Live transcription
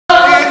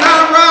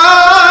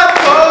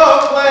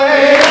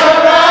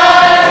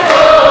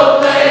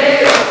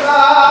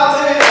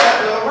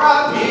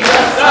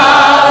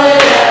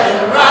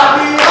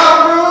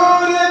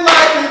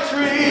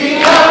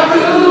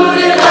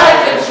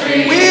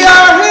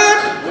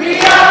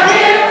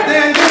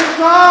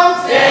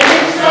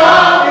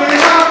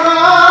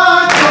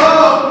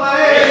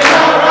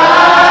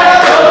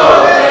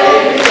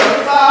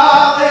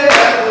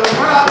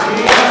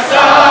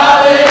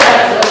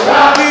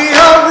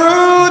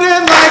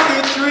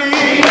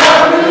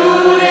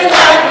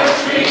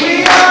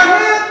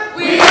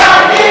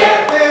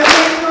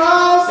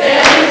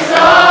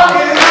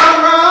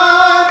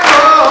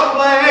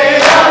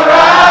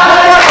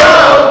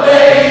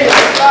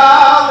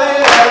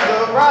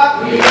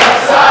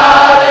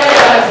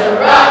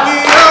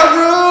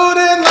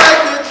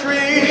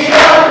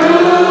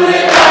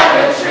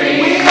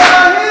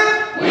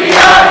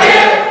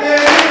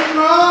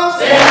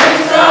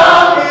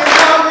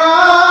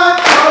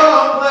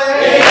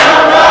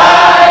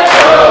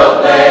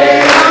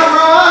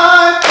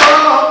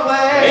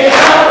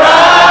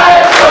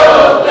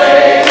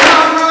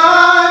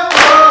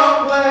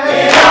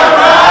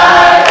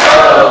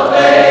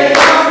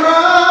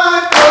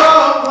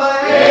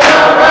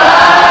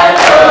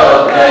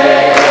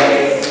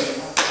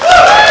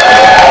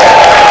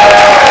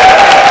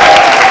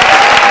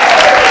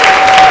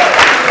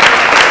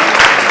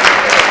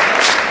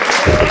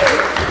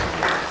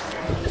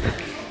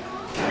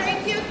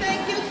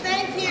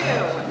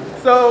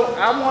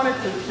wanted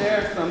to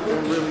share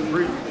something really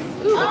briefly.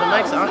 Ooh, the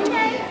mic's on?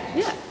 Okay.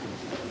 Yeah.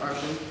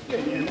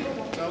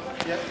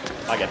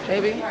 I got you.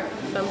 Maybe,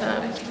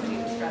 sometimes.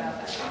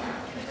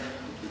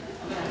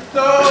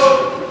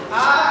 So, I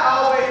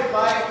always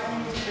like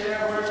to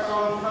share where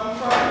songs come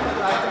from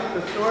because I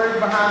think the stories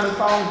behind the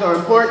songs are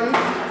important.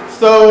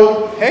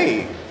 So,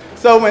 hey.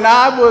 So when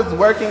I was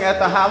working at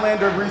the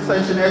Highlander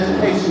Research and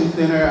Education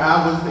Center,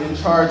 I was in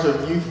charge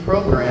of youth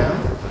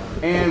programs.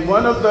 And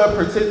one of the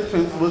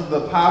participants was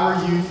the Power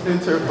Youth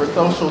Center for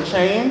Social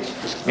Change.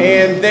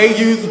 And they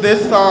used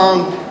this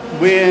song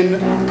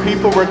when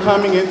people were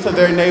coming into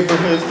their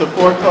neighborhoods to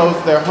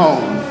foreclose their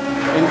homes.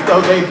 And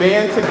so they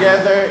band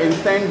together and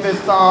sang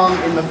this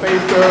song in the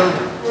face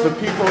of the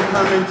people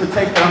coming to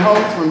take their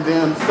homes from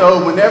them.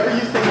 So whenever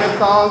you sing this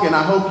song, and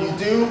I hope you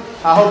do,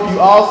 I hope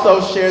you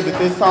also share that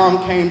this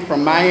song came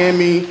from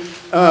Miami,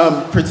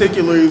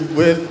 particularly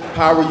with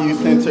Power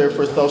Youth Center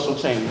for Social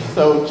Change.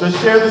 So just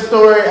share the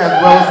story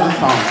as well as the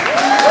song.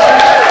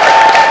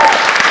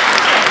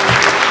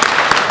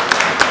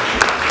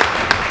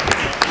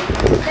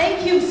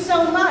 Thank you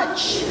so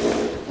much.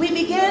 We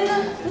begin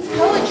with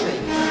poetry.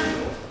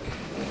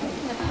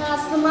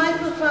 Pass the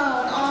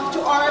microphone off to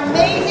our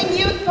amazing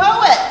youth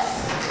poets.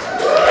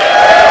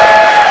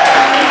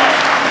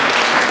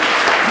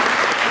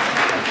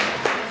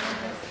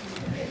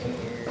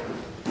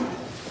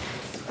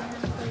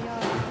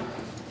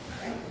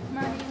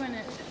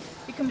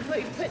 You can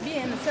put D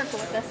in the circle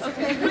with us.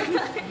 Okay.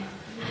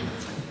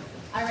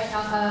 All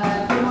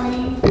right. Good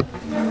morning.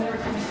 My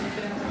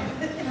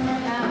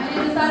name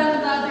is Sara.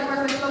 I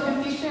work with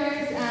Spoken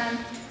Futures.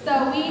 So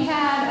we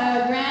had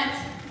a grant.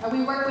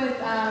 We worked with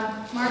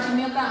Mark and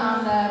Milta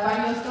on the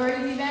Barrio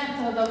Stories event.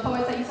 So the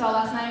poets that you saw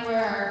last night were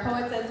our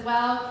poets as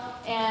well.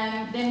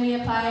 And then we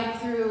applied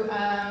through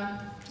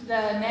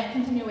the Net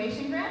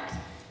Continuation Grant.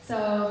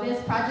 So this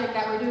project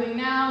that we're doing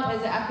now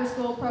is an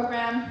after-school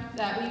program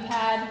that we've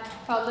had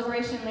called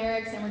Liberation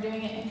Lyrics, and we're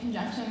doing it in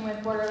conjunction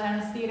with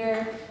Borderlands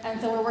Theater. And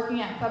so we're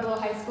working at Pueblo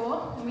High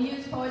School. And we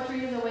use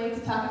poetry as a way to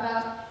talk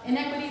about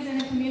inequities in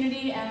the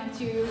community and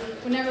to,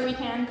 whenever we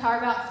can,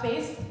 carve out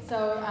space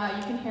so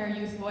you can hear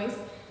youth voice.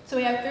 So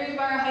we have 3 of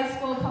our high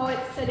school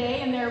poets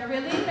today, and they're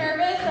really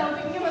nervous, so if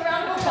we can give them a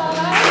round of applause.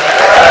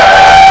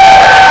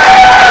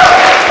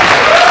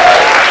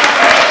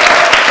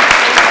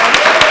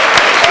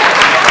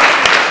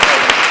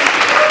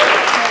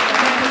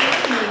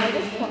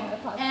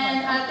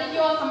 And thank you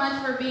all so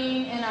much for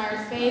being in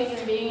our space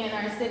and being in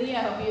our city.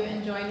 I hope you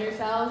enjoyed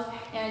yourselves.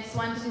 And I just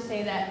wanted to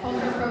say that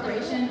cultural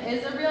appropriation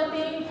is a real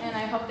thing, and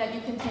I hope that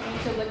you continue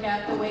to look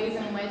at the ways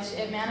in which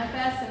it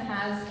manifests and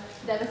has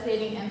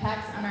devastating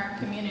impacts on our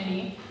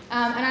community.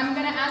 And I'm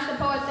going to ask the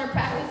poets they're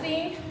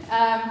practicing,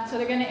 so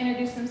they're going to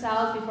introduce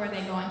themselves before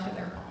they go into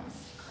their poems.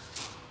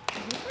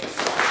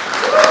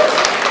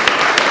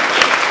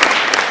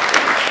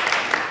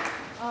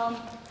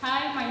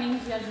 Hi, my name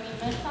is Yasmin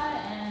Mesa,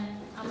 and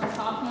I'm a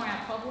sophomore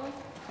at Pueblo.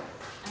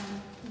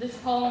 And this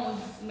poem was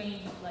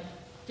made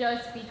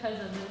just because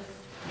of this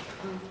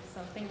group,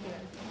 so thank you.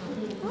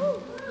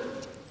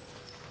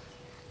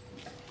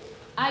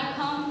 I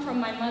come from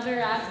my mother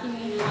asking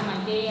me how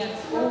my day at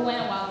school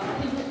went while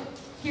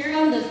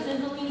hearing the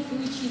sizzling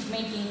food she's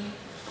making.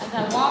 As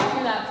I walk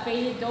through that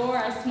faded door,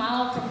 I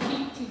smile from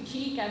cheek to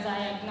cheek as I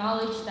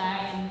acknowledge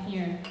that I am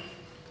here.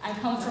 I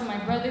come from my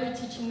brother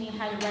teaching me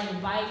how to ride a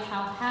bike,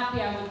 how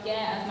happy I would get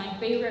as my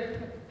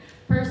favorite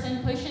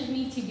person pushes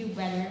me to do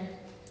better.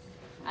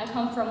 I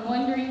come from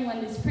wondering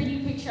when this pretty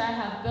picture I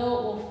have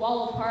built will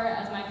fall apart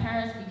as my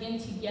parents begin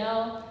to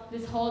yell.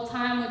 This whole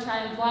time which I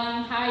am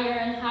flying higher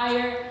and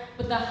higher,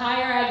 but the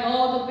higher I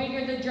go, the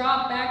bigger the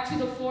drop back to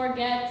the floor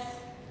gets.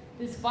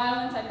 This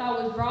violence I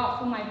thought was brought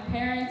from my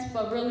parents,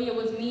 but really it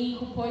was me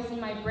who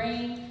poisoned my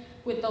brain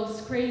with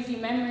those crazy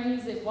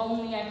memories. If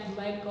only I could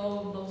let go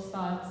of those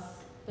thoughts.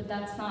 But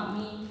that's not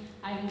me.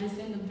 I am this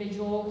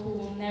individual who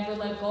will never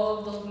let go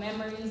of those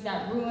memories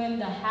that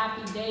ruined the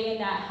happy day in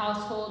that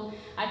household.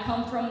 I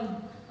come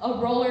from a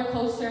roller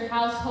coaster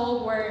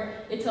household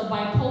where it's a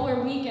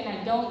bipolar week and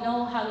I don't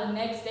know how the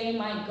next day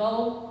might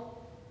go.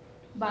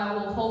 But I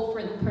will hope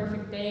for the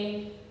perfect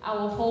day. I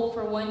will hope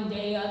for one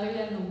day other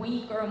than the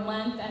week or a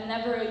month and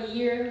never a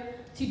year.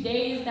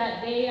 Today is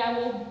that day.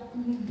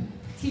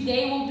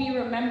 Today will be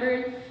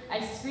remembered. I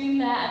scream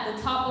that at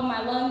the top of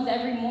my lungs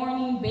every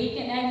morning.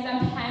 Bacon, eggs,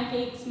 and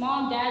pancakes.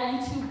 Mom, dad,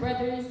 and 2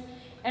 brothers.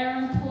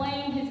 Aaron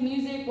playing his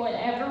music,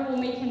 whatever will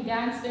make him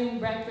dance during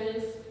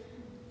breakfast.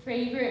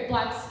 Favorite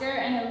black skirt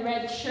and a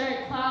red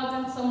shirt. Clouds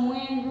and some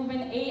wind.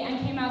 Ruben ate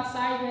and came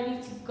outside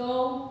ready to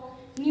go.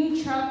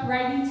 New truck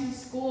riding to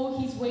school.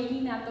 He's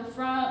waiting at the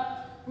front.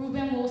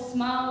 Ruben will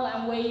smile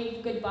and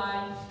wave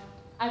goodbye.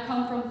 I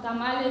come from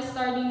tamales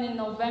starting in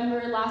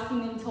November,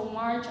 lasting until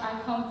March. I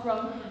come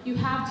from you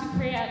have to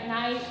pray at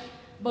night,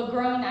 but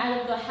growing out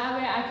of the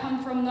habit. I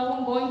come from no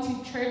one going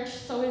to church,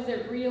 so is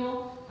it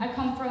real? I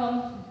come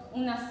from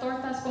unas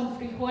tortas con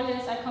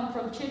frijoles. I come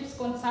from chips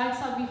con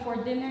salsa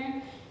before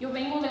dinner. Yo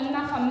vengo de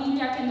una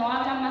familia que no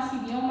habla más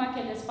idioma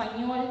que el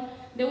español,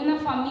 de una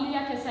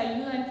familia que se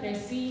ayuda entre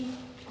sí.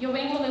 Yo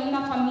vengo de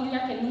una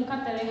familia que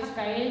nunca te deja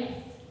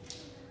caer.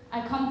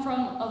 I come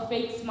from a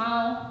fake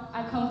smile.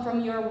 I come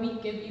from you're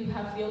weak if you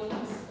have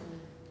feelings.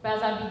 But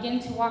as I begin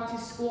to walk to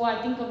school, I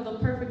think of the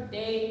perfect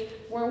day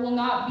where it will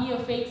not be a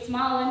fake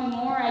smile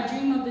anymore. I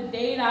dream of the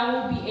day that I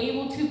will be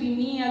able to be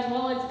me as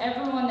well as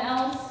everyone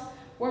else,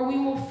 where we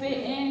will fit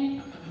in,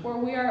 where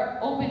we are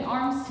open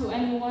arms to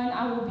anyone.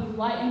 I will be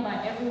lightened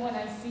by everyone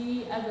I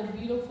see, as a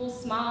beautiful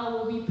smile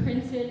will be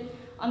printed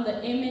on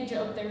the image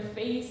of their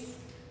face.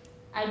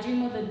 I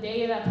dream of the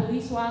day that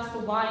police will ask the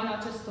why,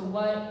 not just the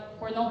what,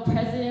 where no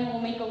president will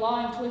make a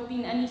law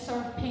inflicting any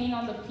sort of pain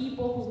on the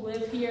people who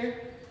live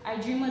here. I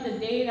dream of the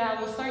day that I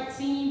will start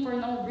singing for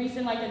no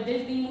reason like a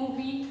Disney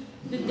movie,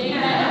 the day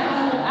that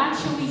everyone will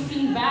actually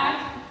sing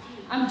back.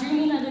 I'm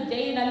dreaming of the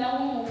day that no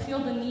one will feel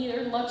the need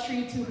or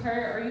luxury to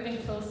hurt or even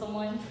kill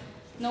someone.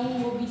 No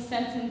one will be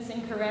sentenced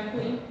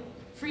incorrectly.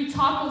 Free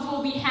tacos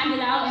will be handed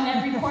out in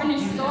every corner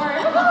store.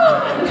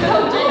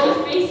 No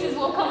judgy faces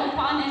will come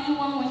upon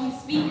anyone when you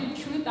speak your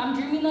truth. I'm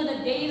dreaming of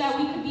the day that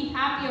we could be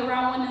happy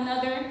around one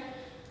another.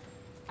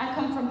 I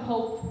come from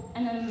hope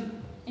and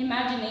an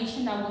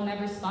imagination that will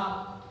never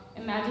stop.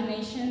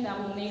 Imagination that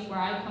will make where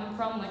I come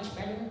from much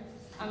better.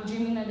 I'm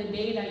dreaming of the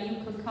day that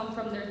you could come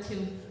from there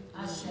too.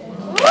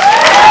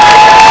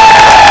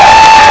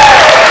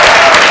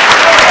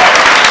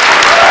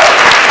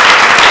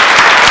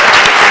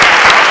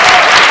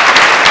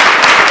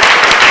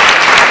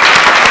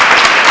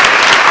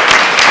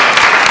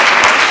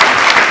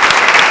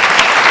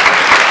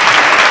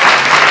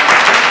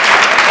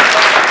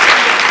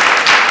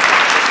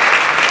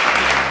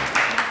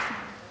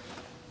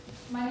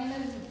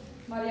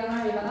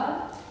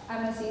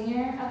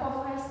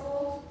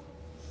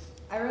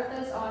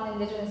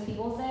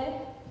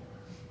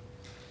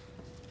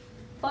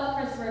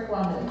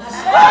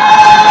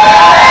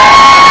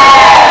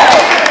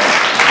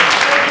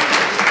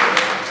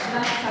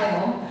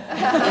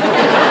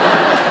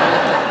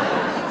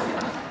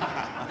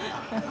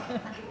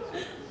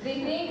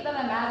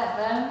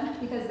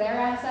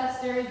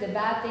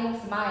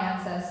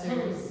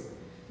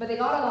 But they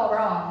got it all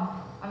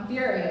wrong. I'm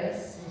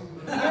furious.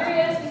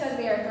 Furious because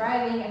they are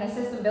thriving in a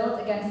system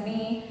built against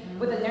me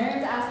with the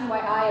nerve to ask me why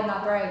I am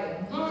not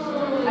thriving.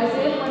 As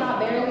if we're not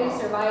barely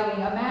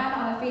surviving. A man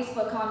on a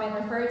Facebook comment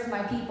referred to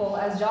my people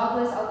as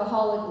jobless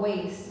alcoholic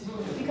waste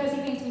because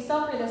he thinks we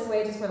suffer this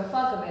way just for the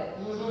fuck of it.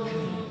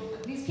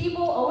 These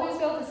people always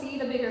fail to see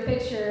the bigger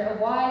picture of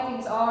why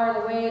things are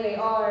the way they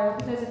are,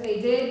 because if they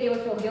did, they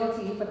would feel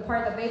guilty for the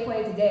part that they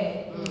play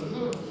today.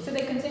 So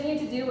they continue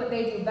to do what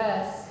they do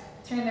best.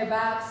 Turn their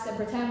backs and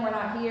pretend we're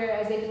not here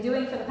as they've been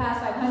doing for the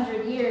past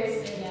 500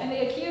 years, and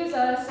they accuse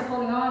us of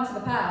holding on to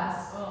the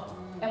past.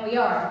 And we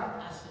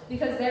are.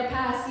 Because their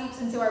past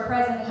seeps into our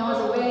present and gnaws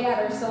away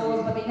at our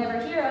souls, but they never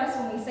hear us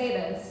when we say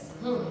this.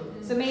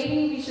 So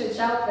maybe we should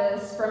shout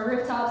this from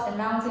rooftops and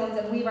mountains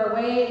and weave our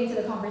way into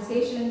the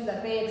conversations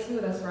that they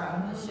exclude us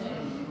from.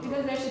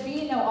 Because there should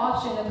be no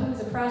option of whose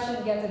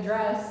oppression gets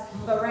addressed,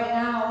 but right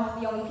now,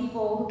 the only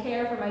people who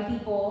care for my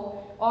people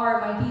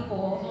are my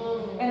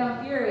people. And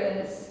I'm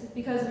furious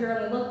because we are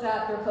only looked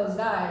at through closed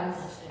eyes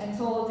and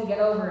told to get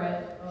over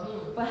it.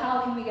 But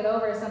how can we get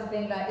over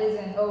something that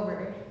isn't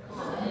over?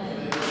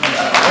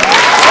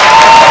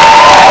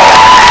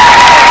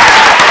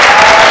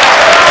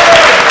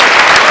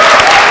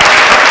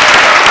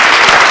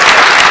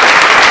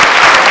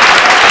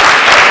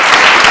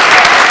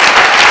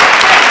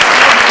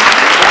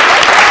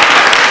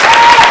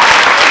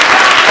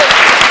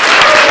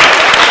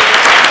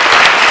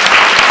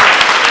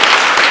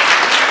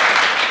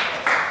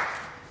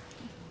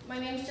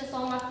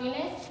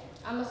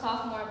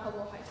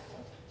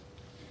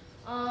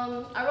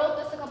 I wrote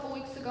this a couple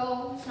weeks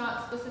ago. It's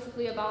not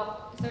specifically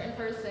about a certain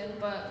person,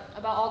 but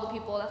about all the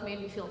people that made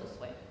me feel this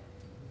way.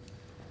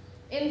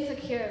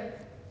 Insecure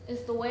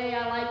is the way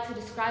I like to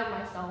describe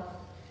myself.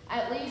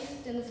 At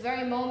least in this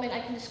very moment, I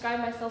can describe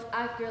myself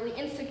accurately.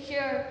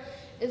 Insecure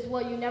is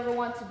what you never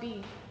want to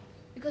be.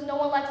 Because no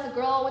one likes a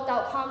girl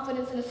without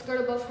confidence and a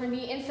skirt above her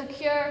knee.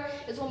 Insecure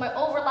is when my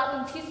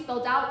overlapping teeth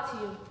spelled out to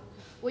you.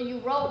 When you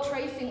wrote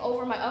tracing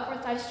over my upper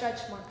thigh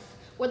stretch marks.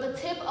 Where the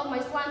tip of my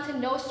slanted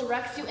nose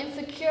directs you.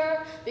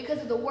 Insecure because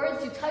of the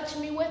words you touch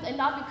me with and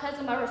not because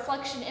of my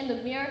reflection in the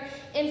mirror.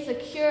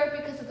 Insecure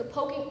because of the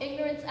poking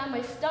ignorance at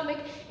my stomach.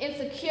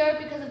 Insecure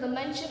because of the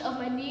mention of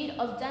my need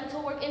of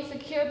dental work.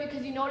 Insecure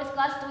because you notice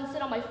glass don't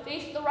sit on my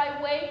face the right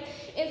way.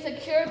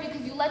 Insecure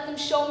because you let them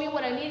show me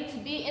what I needed to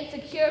be.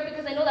 Insecure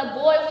because I know that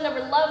boy will never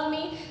love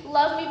me.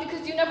 Love me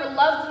because you never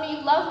loved me.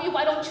 Love me,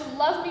 why don't you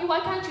love me? Why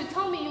can't you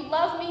tell me you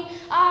love me?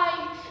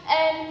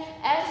 I-N-S-E-C-U-R-E,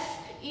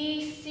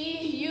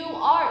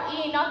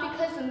 not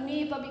because of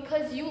me, but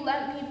because you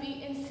let me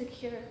be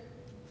insecure.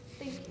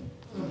 Thank you.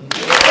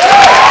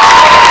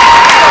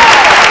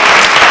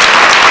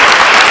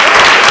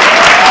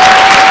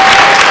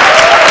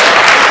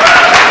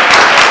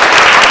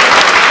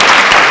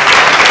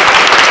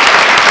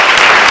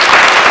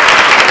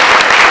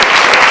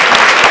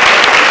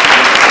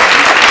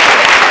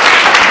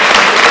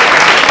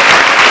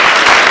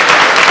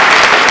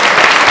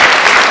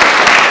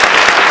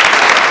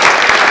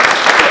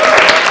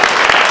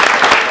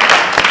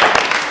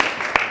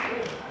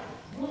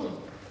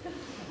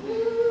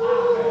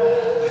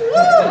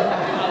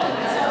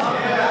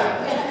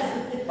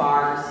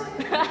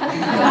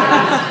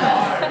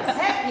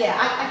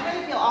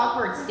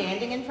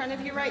 sitting in front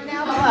of you right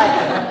now,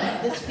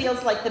 but this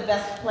feels like the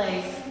best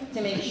place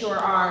to make sure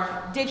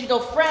our digital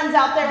friends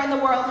out there in the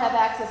world have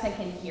access and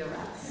can hear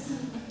us.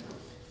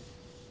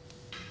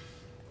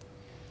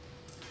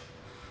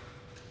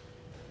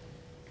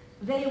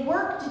 They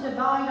work to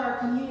divide our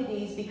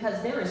communities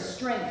because there is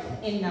strength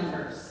in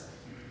numbers.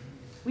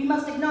 We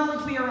must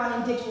acknowledge we are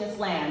on indigenous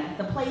land.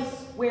 The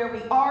place where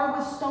we are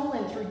was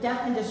stolen through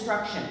death and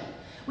destruction.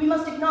 We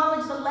must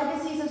acknowledge the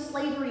legacies of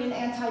slavery and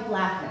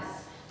anti-blackness.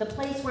 The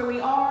place where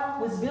we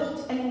are was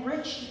built and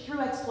enriched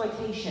through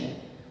exploitation.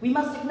 We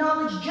must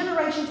acknowledge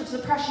generations of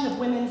suppression of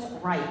women's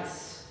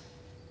rights.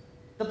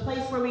 The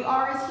place where we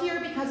are is here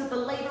because of the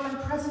labor and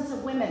presence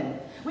of women.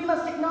 We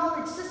must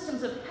acknowledge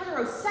systems of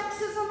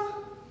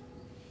heterosexism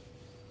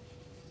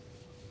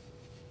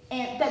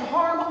and that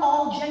harm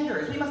all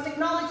genders. We must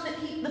acknowledge that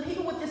the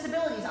people with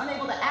disabilities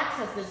unable to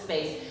access this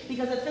space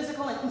because of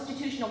physical and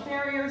institutional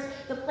barriers.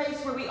 The place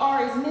where we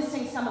are is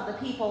missing some of the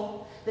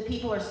people. The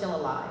people are still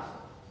alive.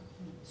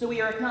 So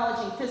we are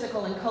acknowledging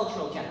physical and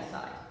cultural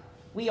genocide.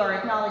 We are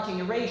acknowledging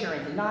erasure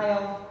and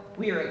denial.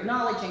 We are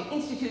acknowledging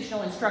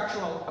institutional and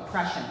structural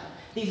oppression.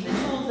 These are the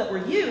tools that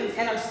were used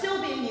and are still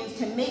being used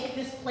to make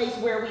this place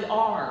where we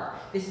are.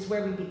 This is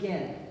where we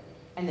begin,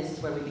 and this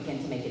is where we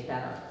begin to make it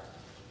better.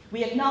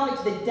 We acknowledge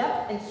the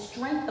depth and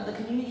strength of the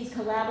communities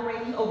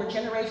collaborating over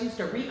generations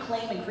to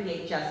reclaim and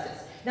create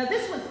justice. Now,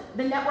 this was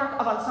the network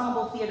of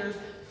Ensemble Theater's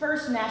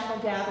first national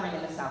gathering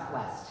in the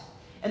Southwest.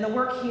 And the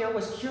work here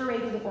was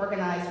curated and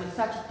organized with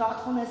such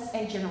thoughtfulness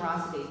and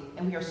generosity,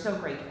 and we are so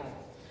grateful.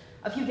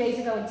 A few days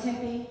ago in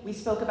Tempe, we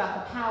spoke about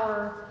the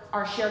power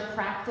our shared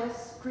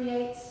practice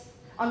creates.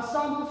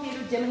 Ensemble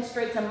Theater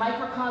demonstrates a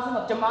microcosm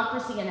of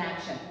democracy in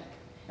action.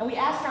 And we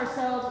asked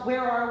ourselves,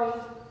 where are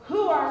we?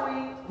 Who are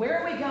we? Where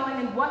are we going?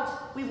 And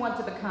what we want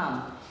to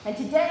become. And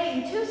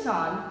today in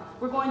Tucson,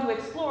 we're going to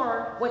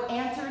explore what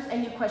answers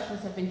and new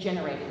questions have been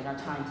generated in our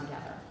time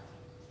together.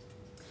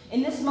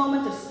 In this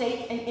moment of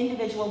state and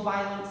individual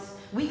violence,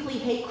 weekly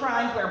hate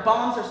crimes where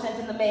bombs are sent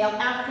in the mail,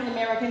 African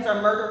Americans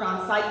are murdered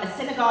on sight, a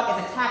synagogue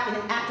is attacked in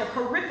an act of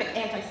horrific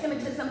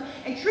anti-Semitism,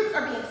 and troops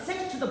are being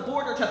sent to the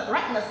border to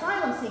threaten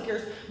asylum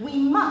seekers, we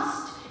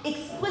must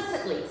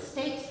explicitly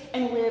state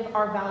and live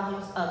our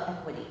values of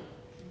equity.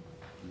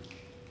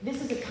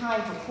 This is a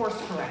time for course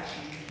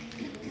correction,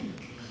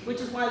 which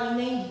is why we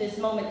named this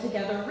moment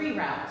together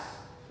reROUTES.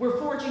 We're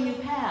forging new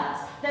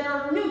paths that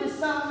are new to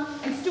some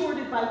and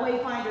stewarded by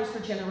wayfinders for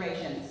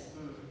generations.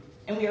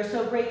 And we are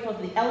so grateful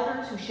to the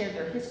elders who shared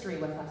their history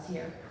with us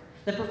here,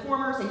 the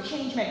performers and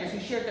changemakers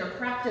who shared their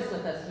practice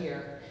with us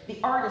here, the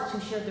artists who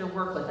shared their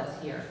work with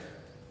us here.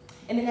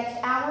 In the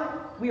next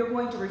hour, we are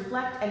going to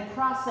reflect and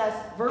process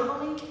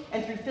verbally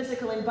and through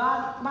physical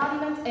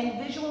embodiment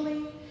and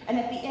visually. And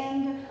at the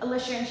end,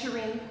 Alicia and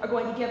Shireen are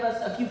going to give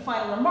us a few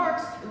final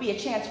remarks. It'll be a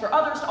chance for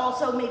others to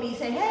also maybe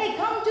say, hey,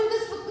 come do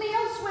this with me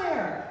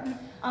elsewhere.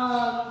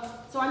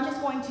 So I'm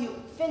just going to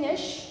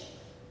finish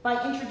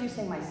by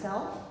introducing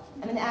myself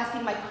and then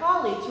asking my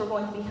colleagues who are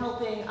going to be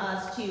helping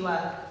us to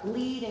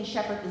lead and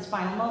shepherd this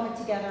final moment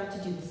together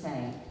to do the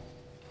same.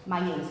 My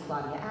name is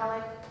Claudia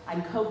Alec.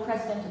 I'm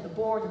co-president of the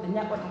board of the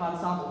Network of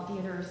Ensemble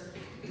Theaters.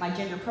 My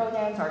gender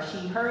pronouns are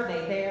she, her,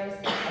 they, theirs,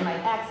 and my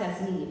access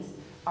needs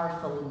are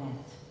fully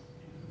met.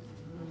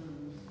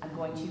 I'm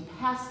going to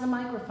pass the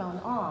microphone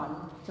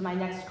on to my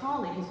next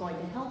colleague who's going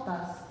to help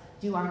us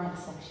do our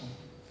next section.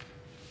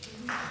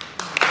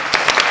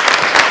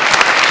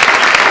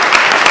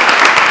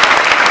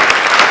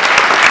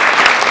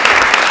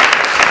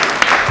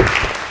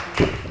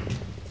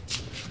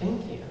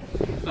 Thank you.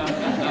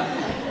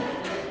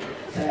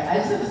 Sorry, I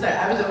just have to say,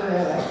 I was over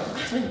there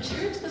like, I'm in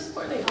church this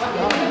morning.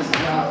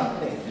 Wow.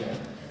 Thank you.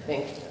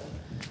 Thank you.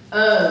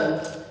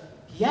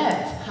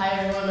 Yes. Hi,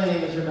 everyone. My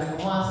name is Rebecca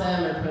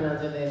Wassam. My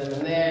pronouns are they, them,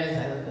 and theirs.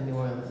 I live in New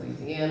Orleans,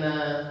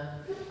 Louisiana.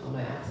 All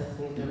my access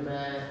needs are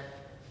met.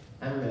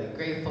 I'm really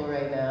grateful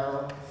right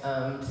now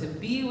to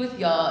be with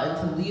y'all and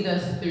to lead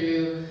us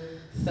through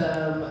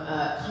some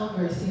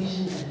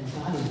conversation and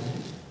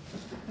embodiment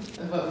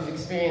of what we've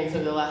experienced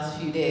over the last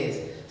few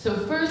days. So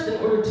first,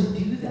 in order to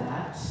do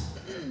that,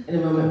 in a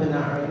moment but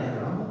not right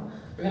now,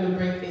 we're going to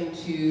break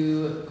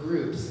into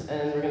groups,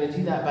 and we're going to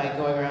do that by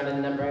going around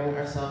and numbering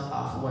ourselves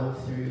off 1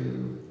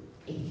 through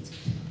 8.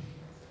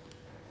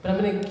 But I'm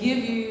going to give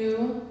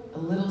you a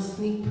little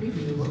sneak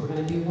preview of what we're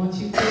going to do once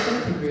you've taken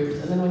into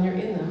groups, and then when you're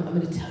in them, I'm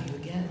going to tell you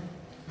again.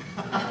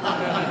 You're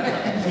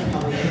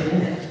probably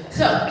in it.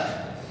 So,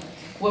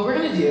 what we're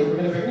going to do, we're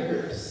going to break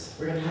into groups.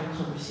 We're going to have a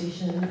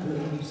conversation. I'm going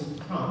to give you some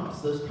prompts.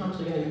 Those prompts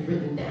are going to be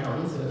written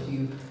down, so if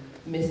you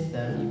missed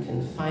them, you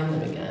can find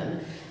them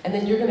again. And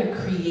then you're going to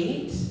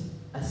create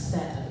a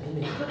set of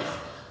images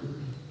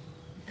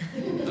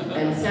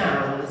and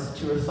sounds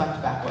to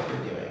reflect back what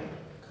you're doing.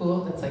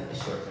 Cool? That's like the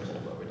short version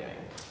of what we're doing.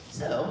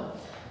 So,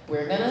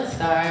 we're gonna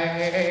start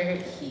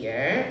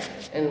here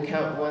and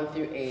count 1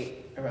 through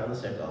 8 around the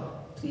circle.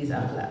 Please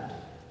out loud.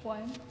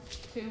 1,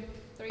 2,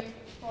 3,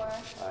 4,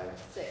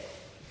 5, 6,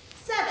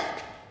 7,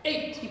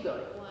 8. Keep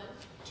going. 1,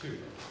 2,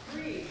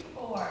 3,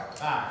 4,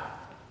 5,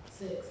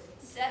 6,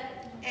 7,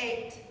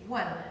 8.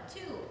 1,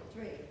 2,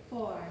 3,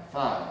 4,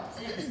 5,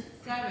 6,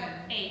 7,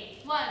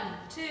 8. 1,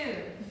 2,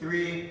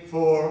 3,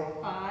 4,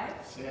 5,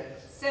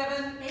 6,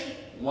 7, 8.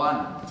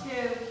 1, 2,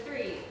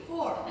 3,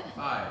 4,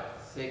 5,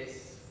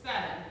 6,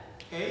 7,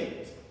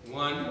 8,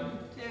 1,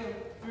 2,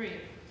 3,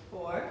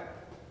 4,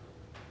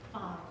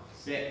 5,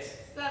 6,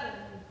 7,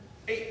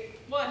 8,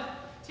 1,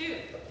 2,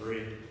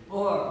 3,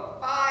 4,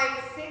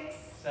 5, 6,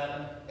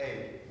 7,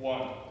 8,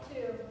 1. 2,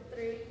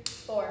 3,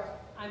 4.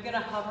 I'm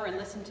gonna hover and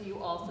listen to you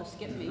all, so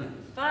skip me.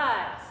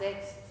 5,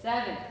 6,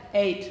 7,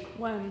 8.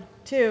 1,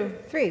 2,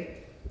 3.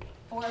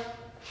 4,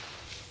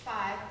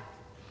 5,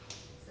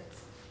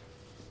 6,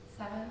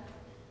 7,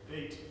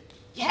 8.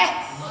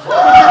 Yes!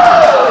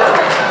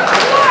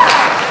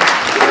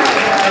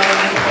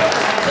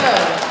 So,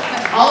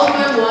 all of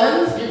my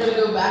ones, you're gonna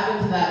go back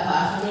into that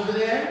classroom over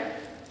there.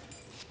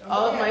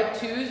 All of my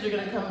twos, you're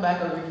gonna come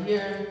back over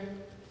here.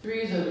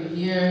 Threes over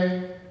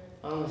here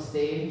on the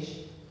stage,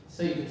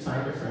 so you can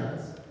find your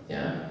friends.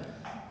 Yeah.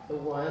 So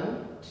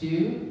 1,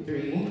 2,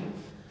 3.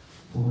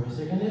 4s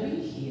are gonna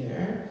be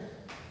here.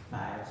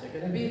 5s are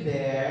gonna be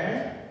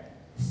there.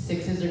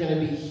 6s are gonna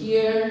be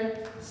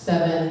here.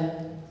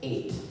 7,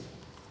 8.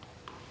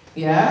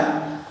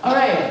 Yeah? All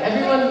right,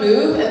 everyone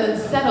move and then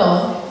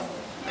settle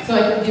so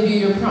I can give you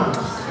your prompts.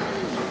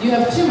 You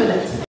have 2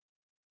 minutes.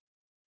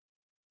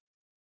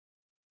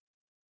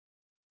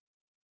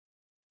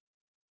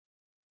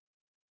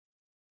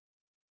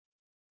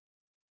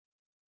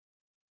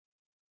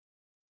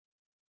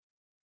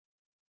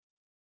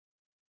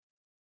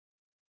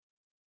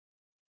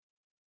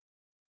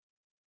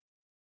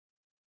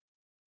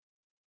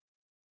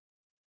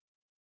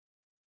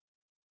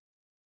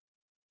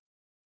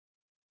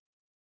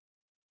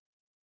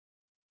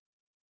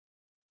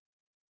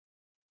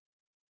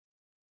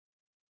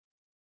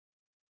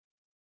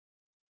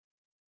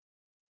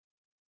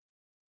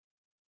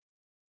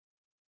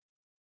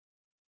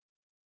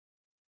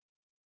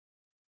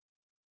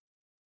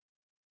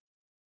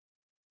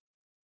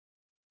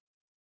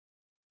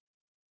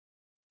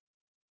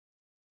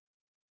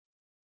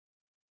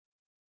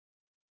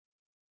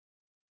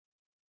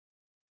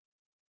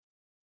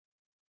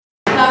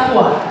 Clap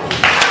once.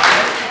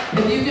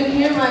 If you can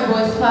hear my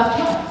voice, clap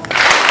twice.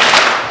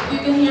 If you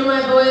can hear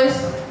my voice,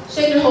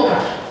 shake your whole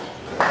body.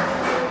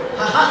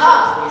 Ha ha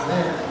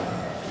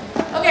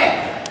ha.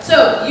 Okay,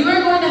 so you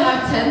are going to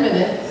have 10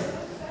 minutes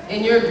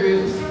in your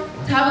groups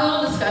to have a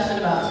little discussion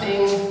about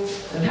things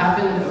that have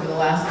happened over the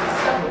last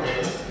several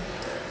days.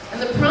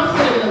 And the prompts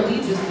that are going to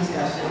lead this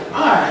discussion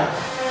are,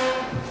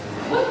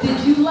 what did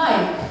you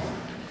like?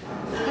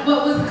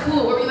 What was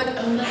cool? What were you like,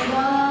 oh my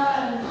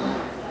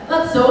god,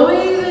 that's so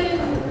amazing?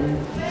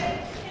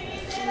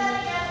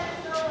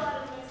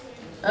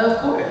 Of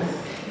course.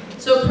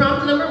 So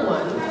prompt number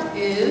 1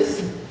 is,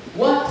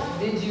 what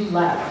did you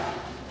like?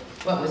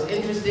 What was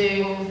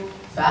interesting,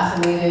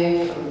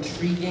 fascinating,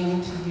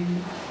 intriguing to you?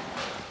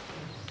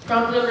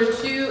 Prompt number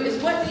 2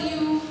 is, what do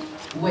you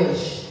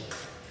wish?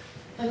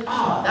 Like,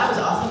 oh, that was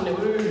awesome. It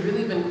would have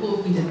really been cool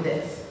if we did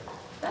this.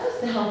 That is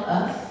to help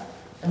us,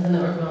 as the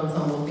Network of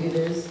Ensemble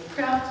Theaters,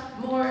 craft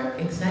more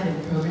exciting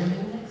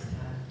programming next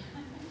time.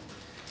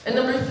 And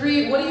number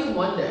 3, what do you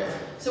wonder?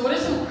 So what are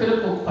some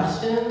critical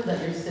questions that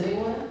you're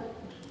sitting with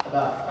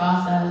about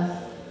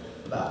process,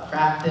 about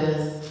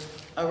practice,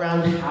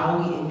 around how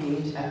we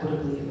engage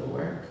equitably in the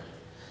work?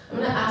 I'm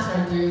going to ask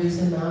our dear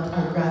Lisa Mount,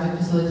 our graphic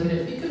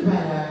facilitator, if you could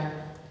write our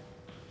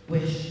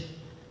wish,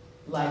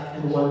 like,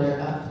 and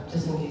wonder up,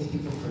 just in case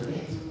people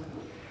forget.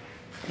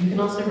 You can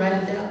also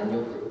write it down in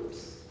your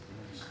groups.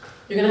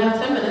 You're going to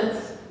have 10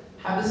 minutes,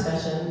 have a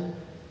discussion.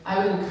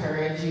 I would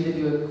encourage you to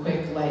do a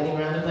quick lightning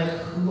round of, like,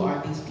 who are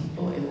these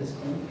people in this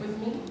group with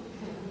me?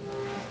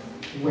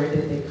 Where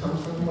did they come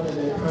from? What are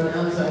their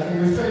pronouns? So I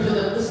can refer to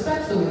them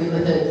respectfully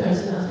with the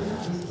person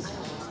asking these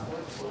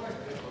questions.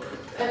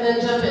 And then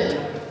jump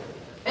in.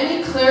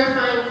 Any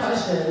clarifying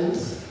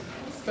questions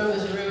from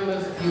this room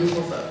of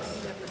beautiful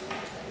folks?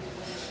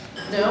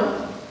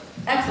 No?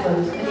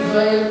 Excellent.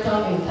 Enjoy your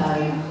talking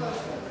time.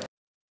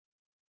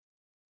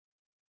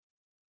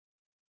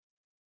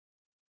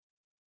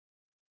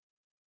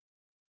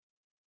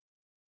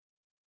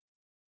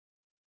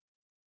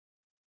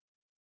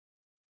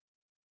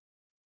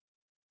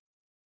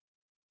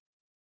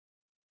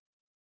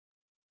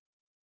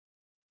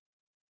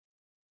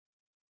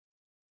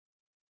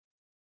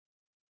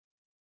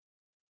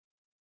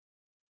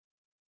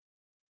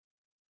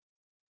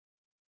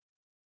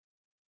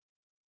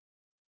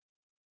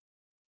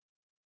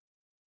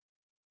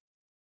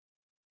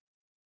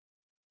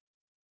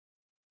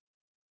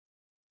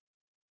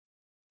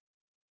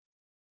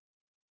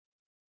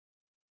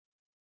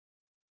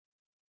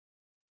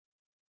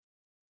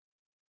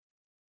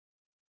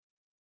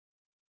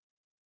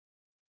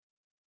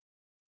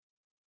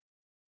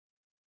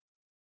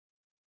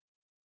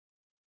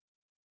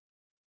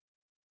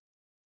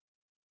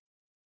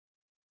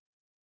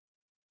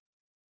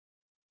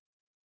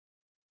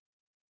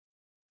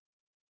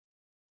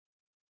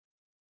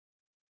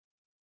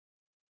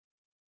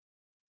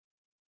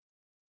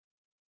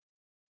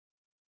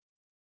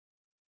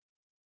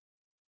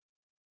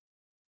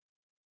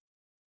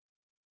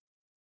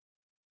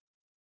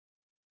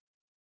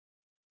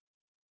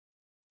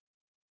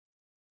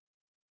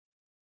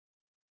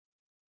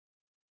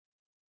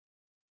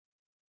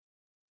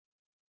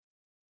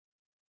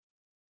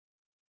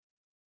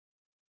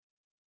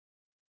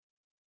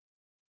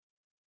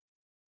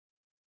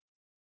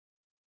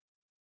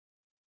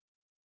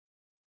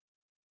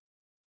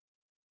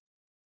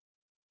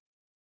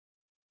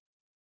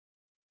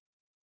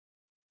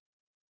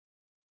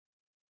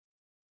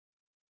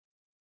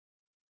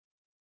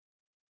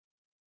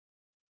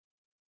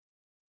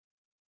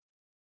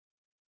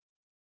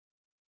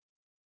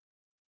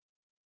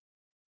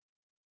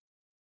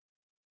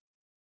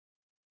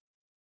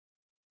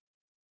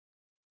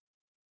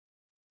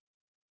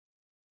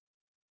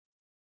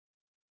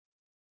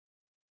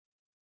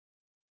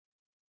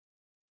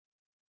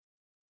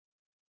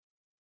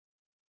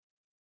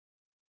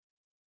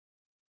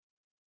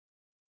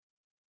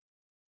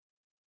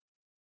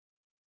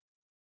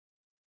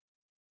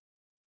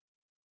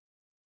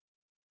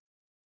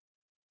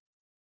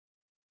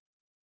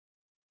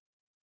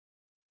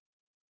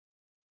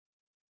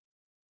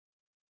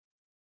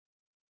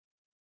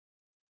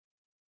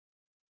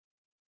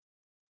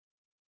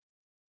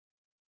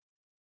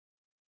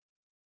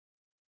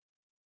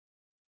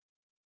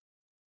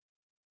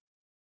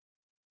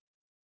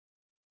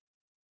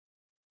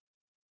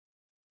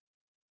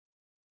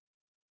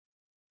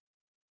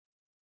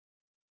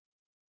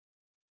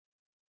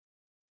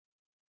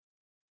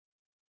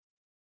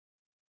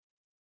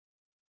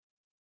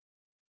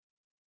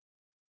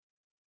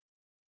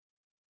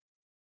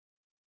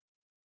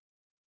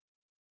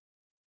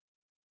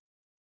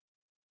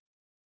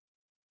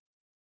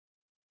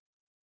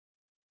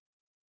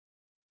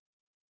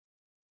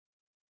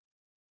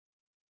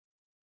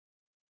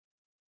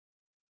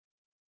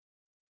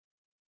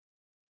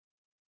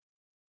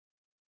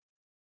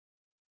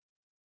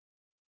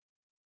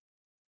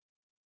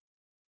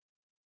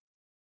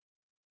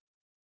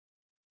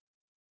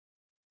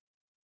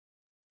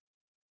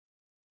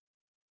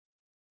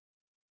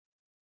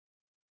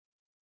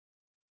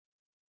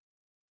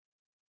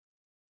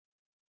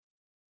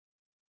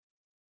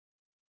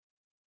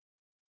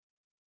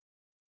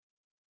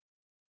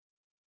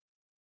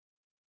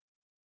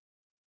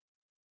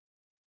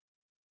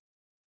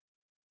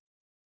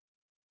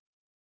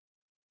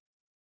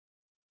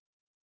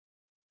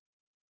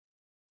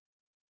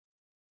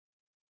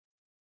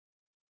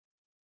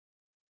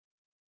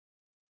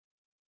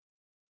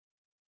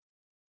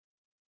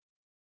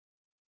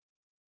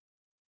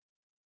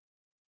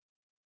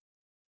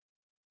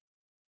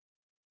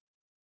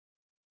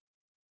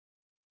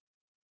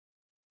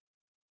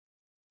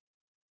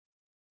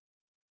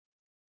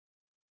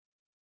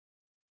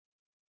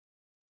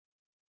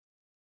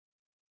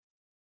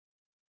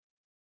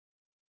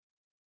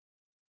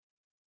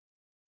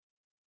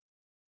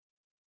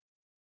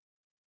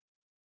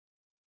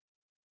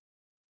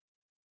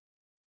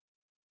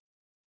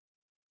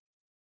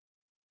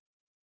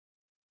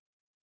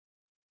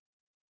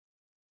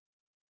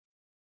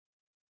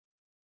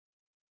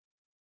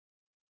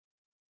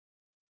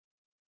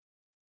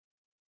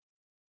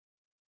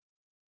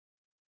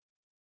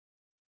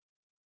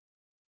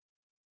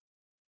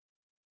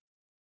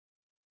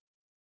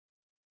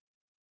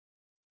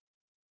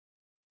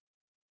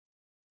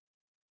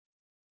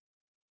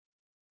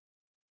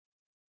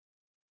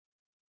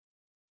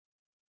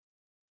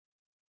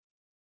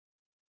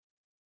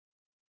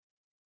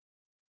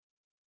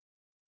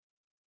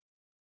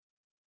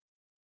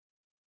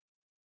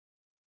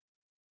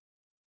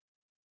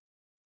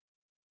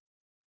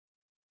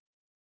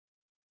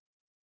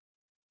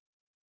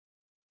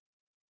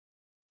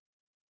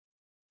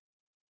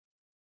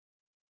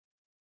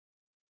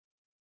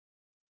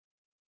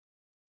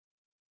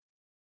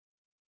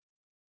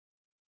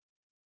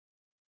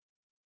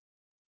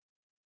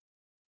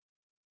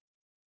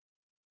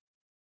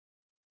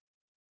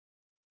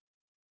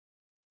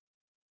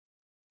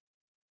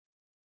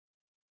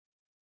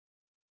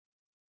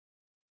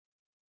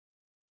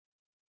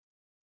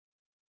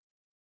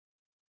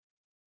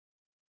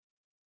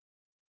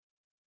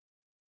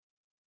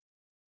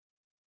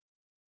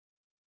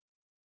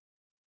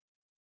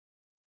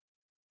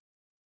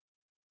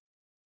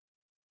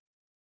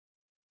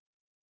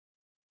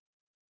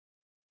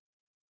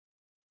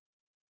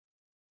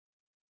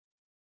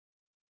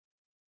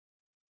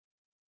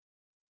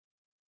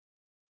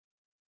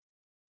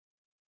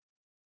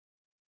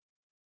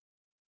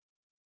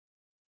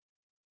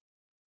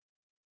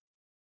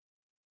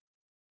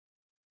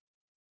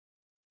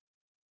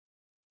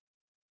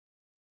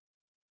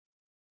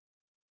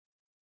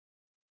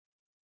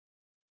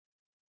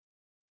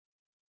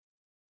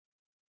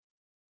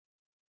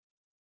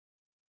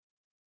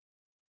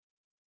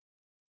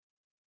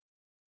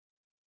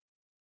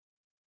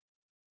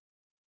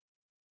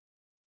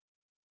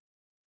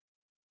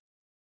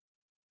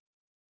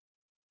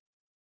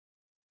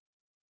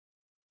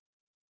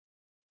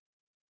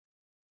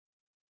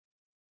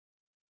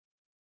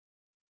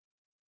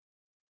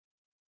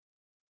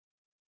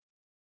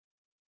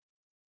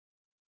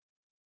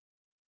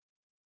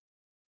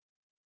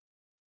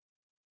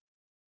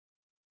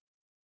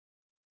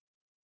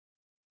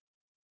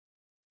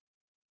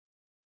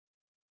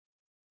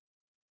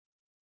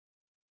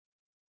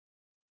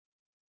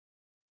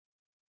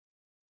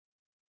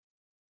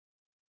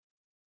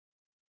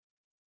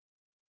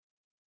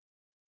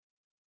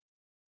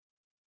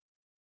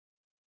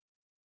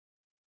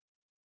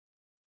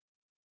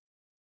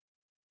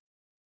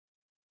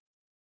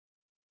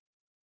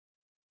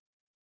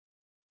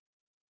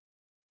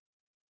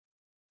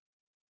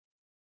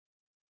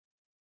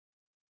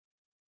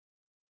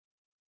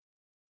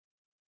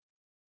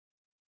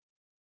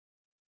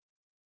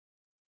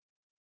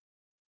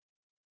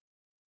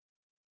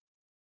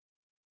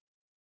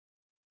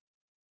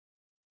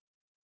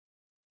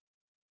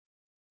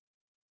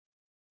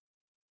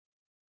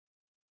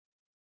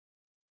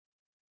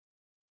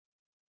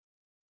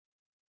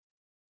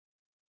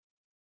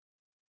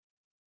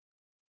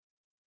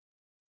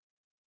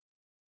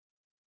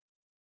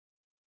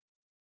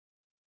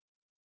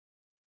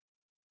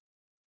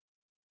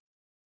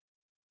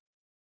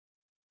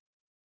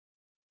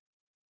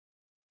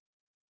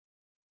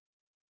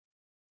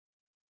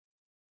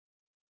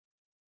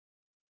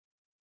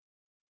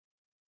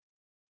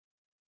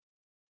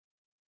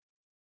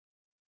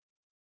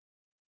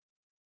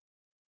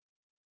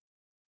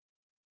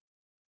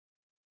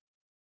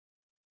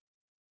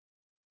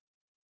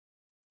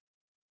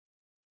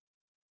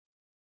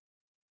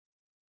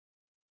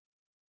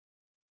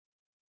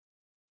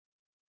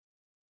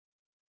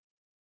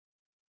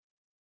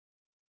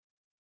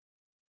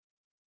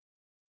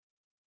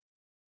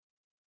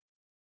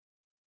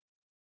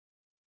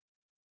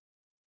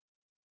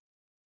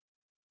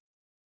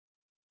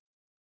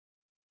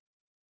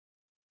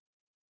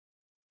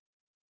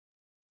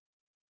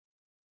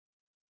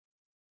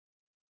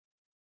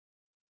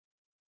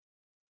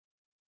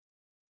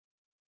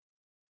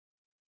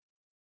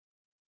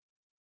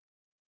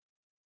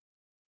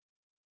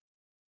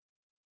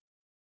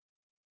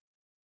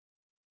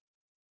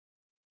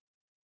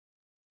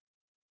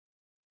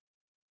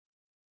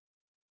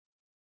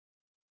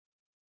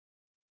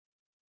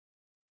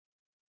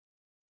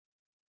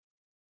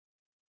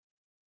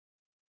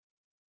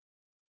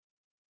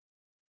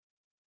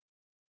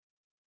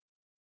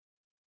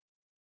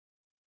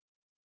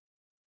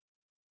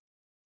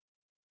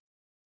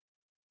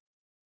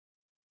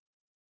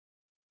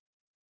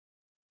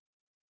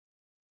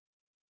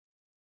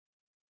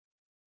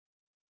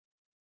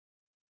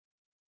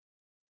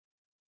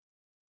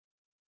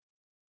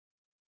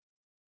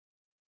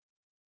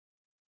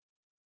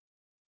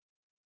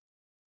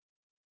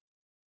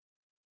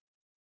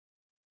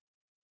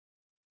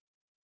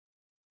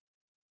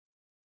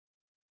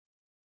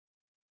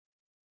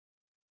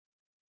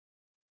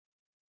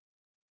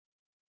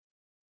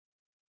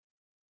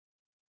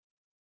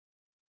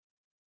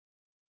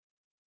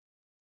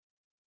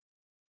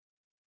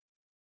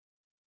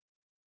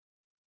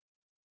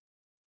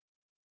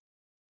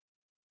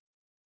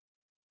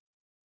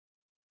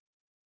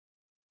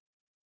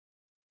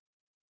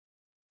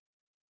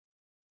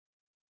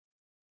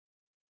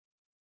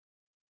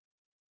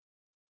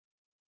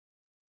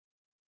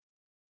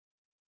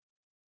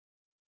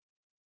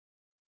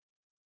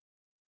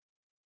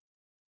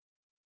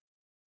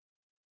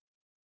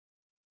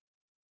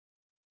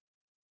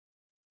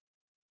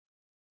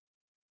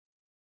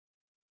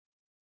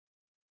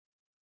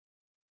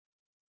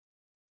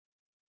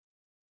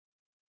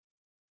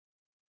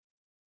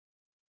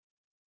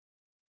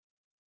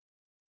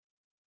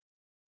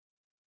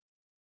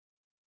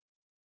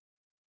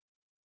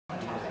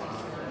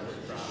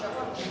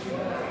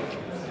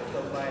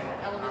 like,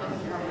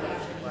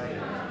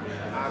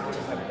 I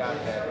wouldn't have got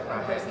that if I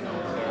had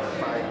known Sarah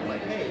prior.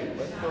 Like, hey,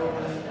 let's go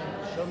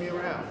show me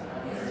around.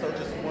 So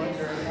just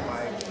wondering,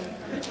 like,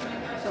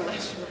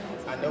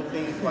 I know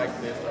things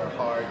like this are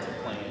hard to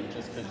plan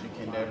just because you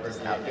can never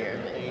get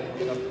everything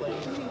in a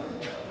place,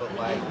 but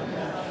like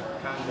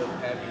kind of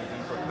having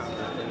deeper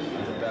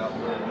conversations about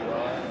where we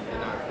are,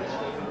 and I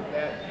appreciate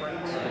that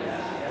framework,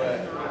 but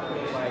I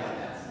feel like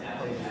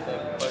from the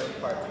first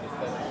part to the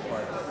second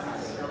part, that's kind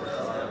of where we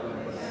are.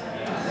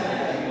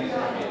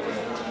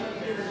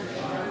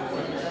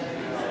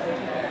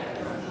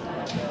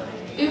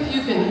 If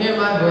you can hear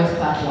my voice,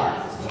 clap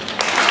once.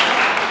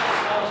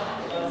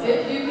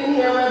 If you can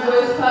hear my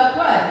voice, clap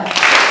twice.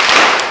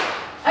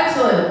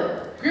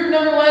 Excellent. Group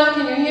number one,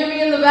 can you hear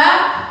me in the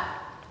back?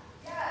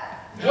 Yeah.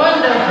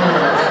 Wonderful.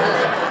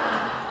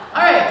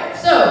 All right,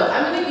 so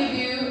I'm going to give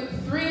you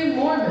 3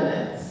 more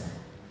minutes.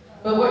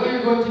 But what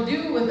you're going to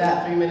do with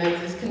that 3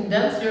 minutes is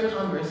condense your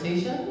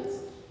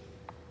conversations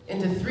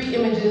into 3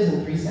 images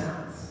and 3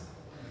 sounds.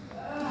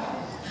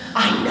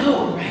 I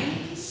know, right?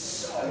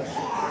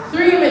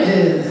 3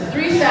 images,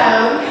 3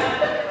 sounds.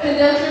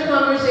 Condense your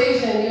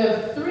conversation. You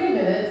have 3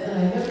 minutes, and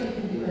I know you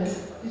can do it.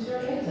 Use your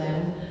hands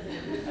in.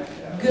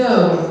 Go.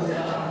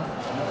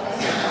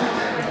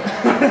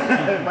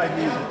 My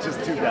knees are just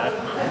too bad.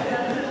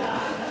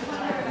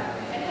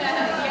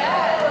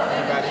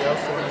 Anybody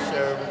else want to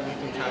share? We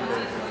can kind of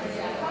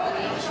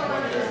just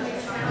wonder if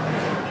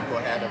people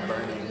had a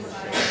burning.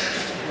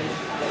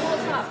 Well,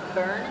 it's not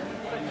burning,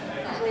 but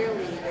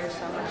clearly there's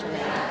so much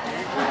energy.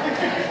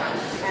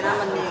 And I'm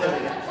a new,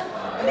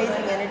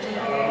 amazing energy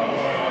here.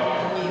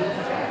 New.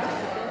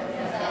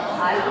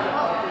 I would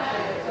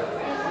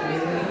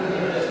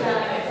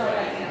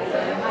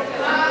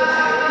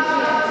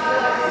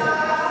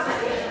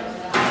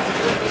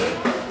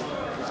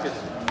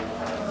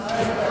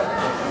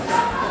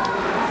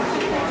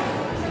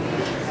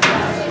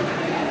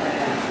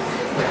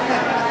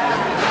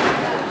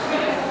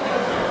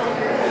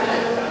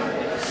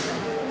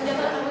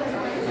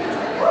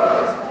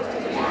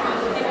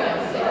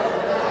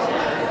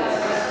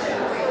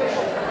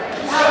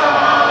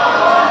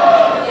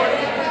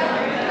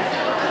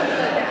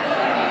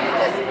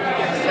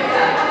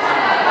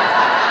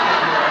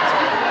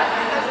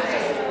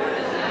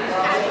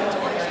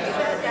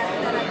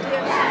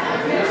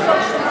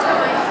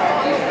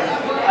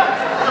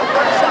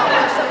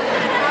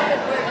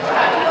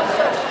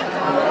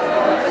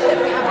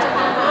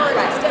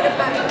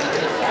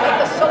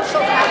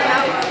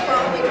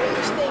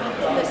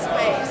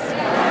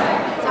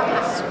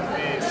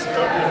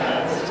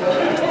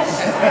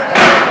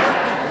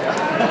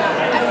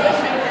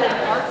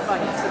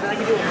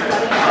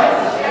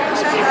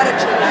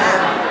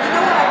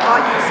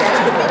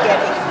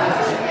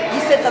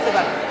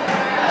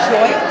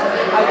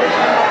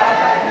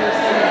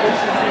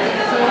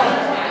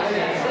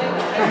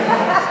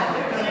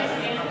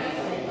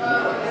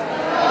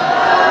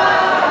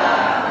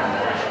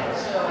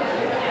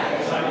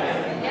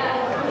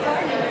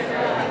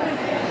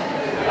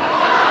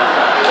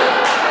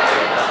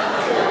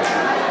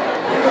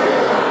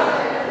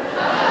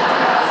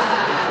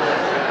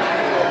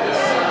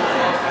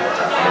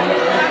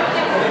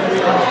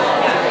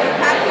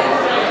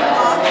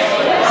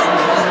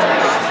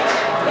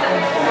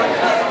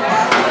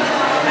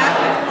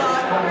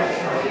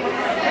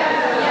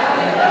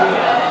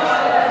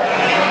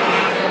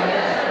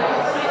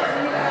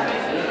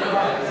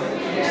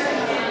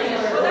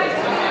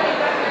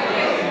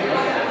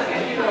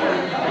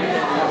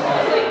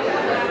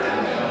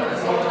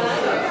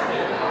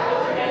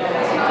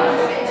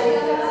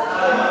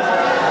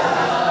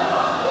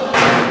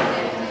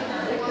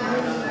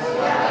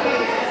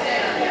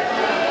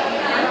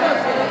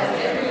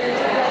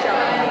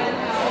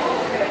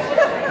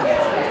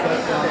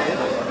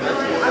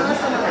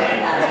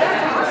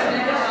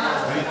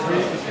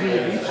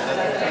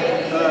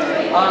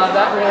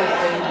That really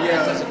thing,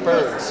 yeah, as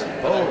birds.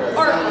 Oh,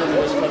 art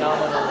was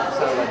phenomenal.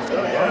 So like,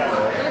 oh, yeah.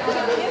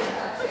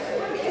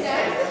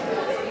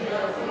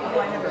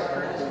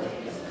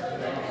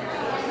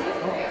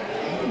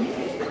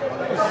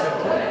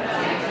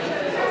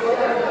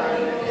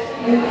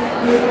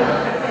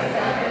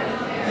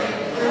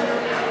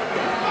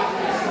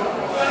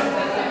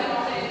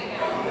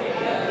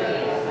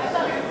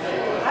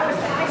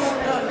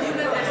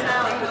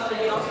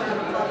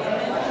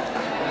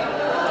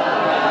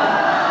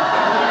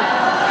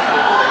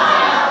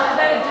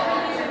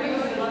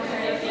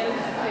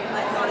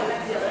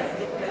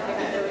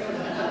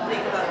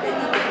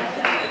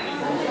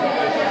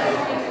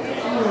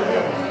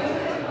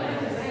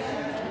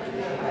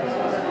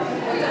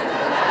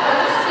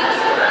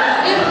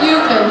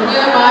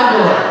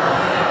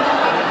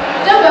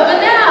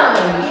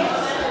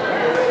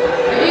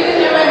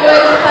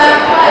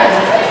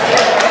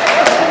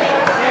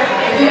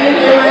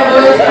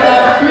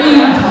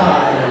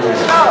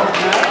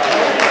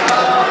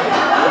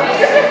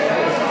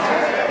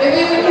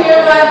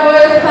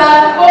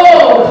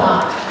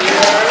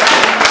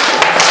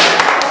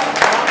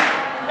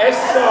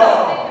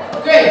 Eso.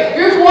 Great.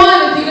 Group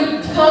one, if you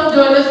could come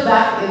join us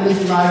back in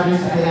this larger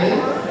stage.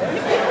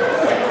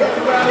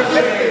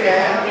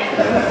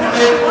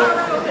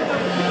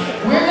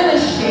 We're going to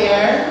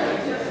share,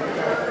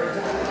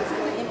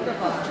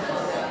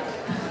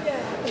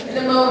 in a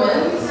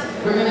moment,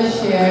 we're going to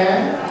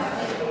share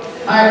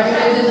our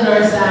images and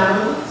our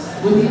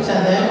sounds with each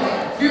other.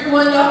 Group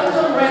one, y'all can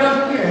come right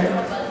over here.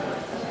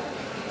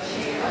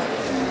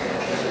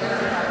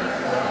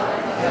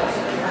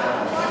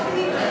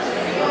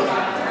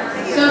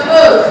 So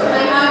folks, can I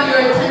have your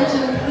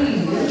attention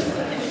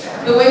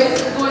please? The way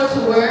this is going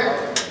to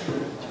work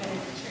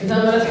is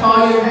I'm going to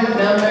call your group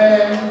number,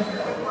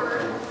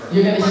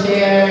 you're going to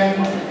share,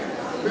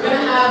 we're going to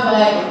have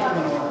like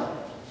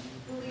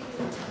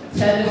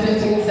 10 to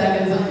 15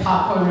 seconds of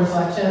popcorn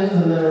reflections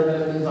and then we're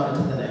going to move on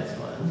to the next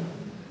one.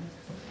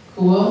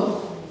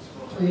 Cool?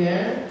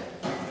 Clear?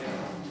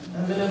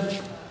 I'm going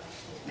to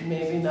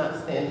maybe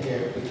not stand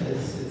here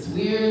because it's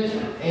weird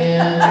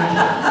and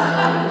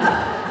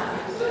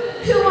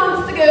who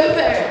wants to go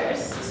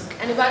first?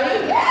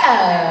 Anybody?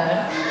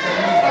 Yeah.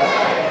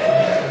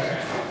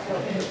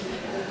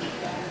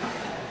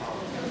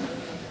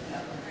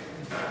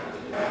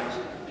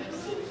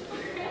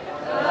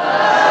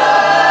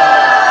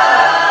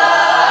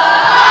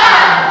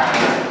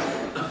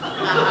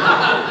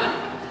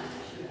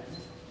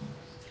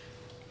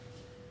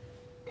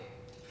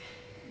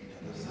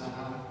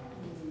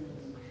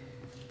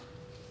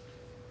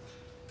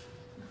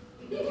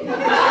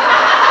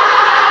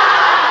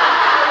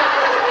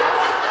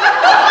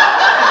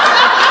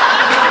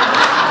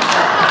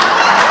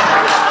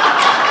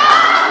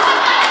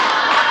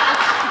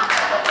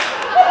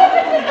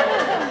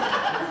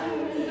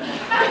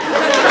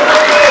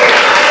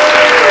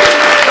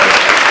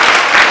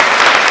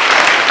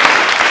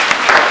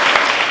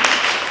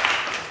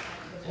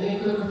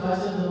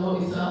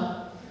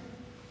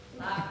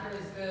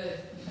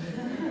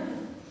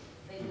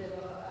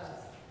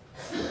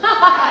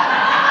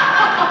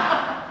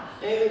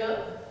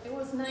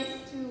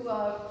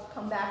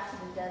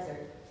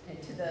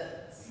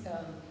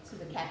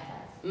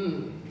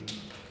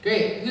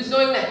 Great. Who's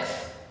going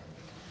next?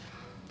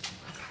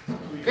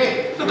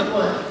 Great. Group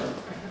one.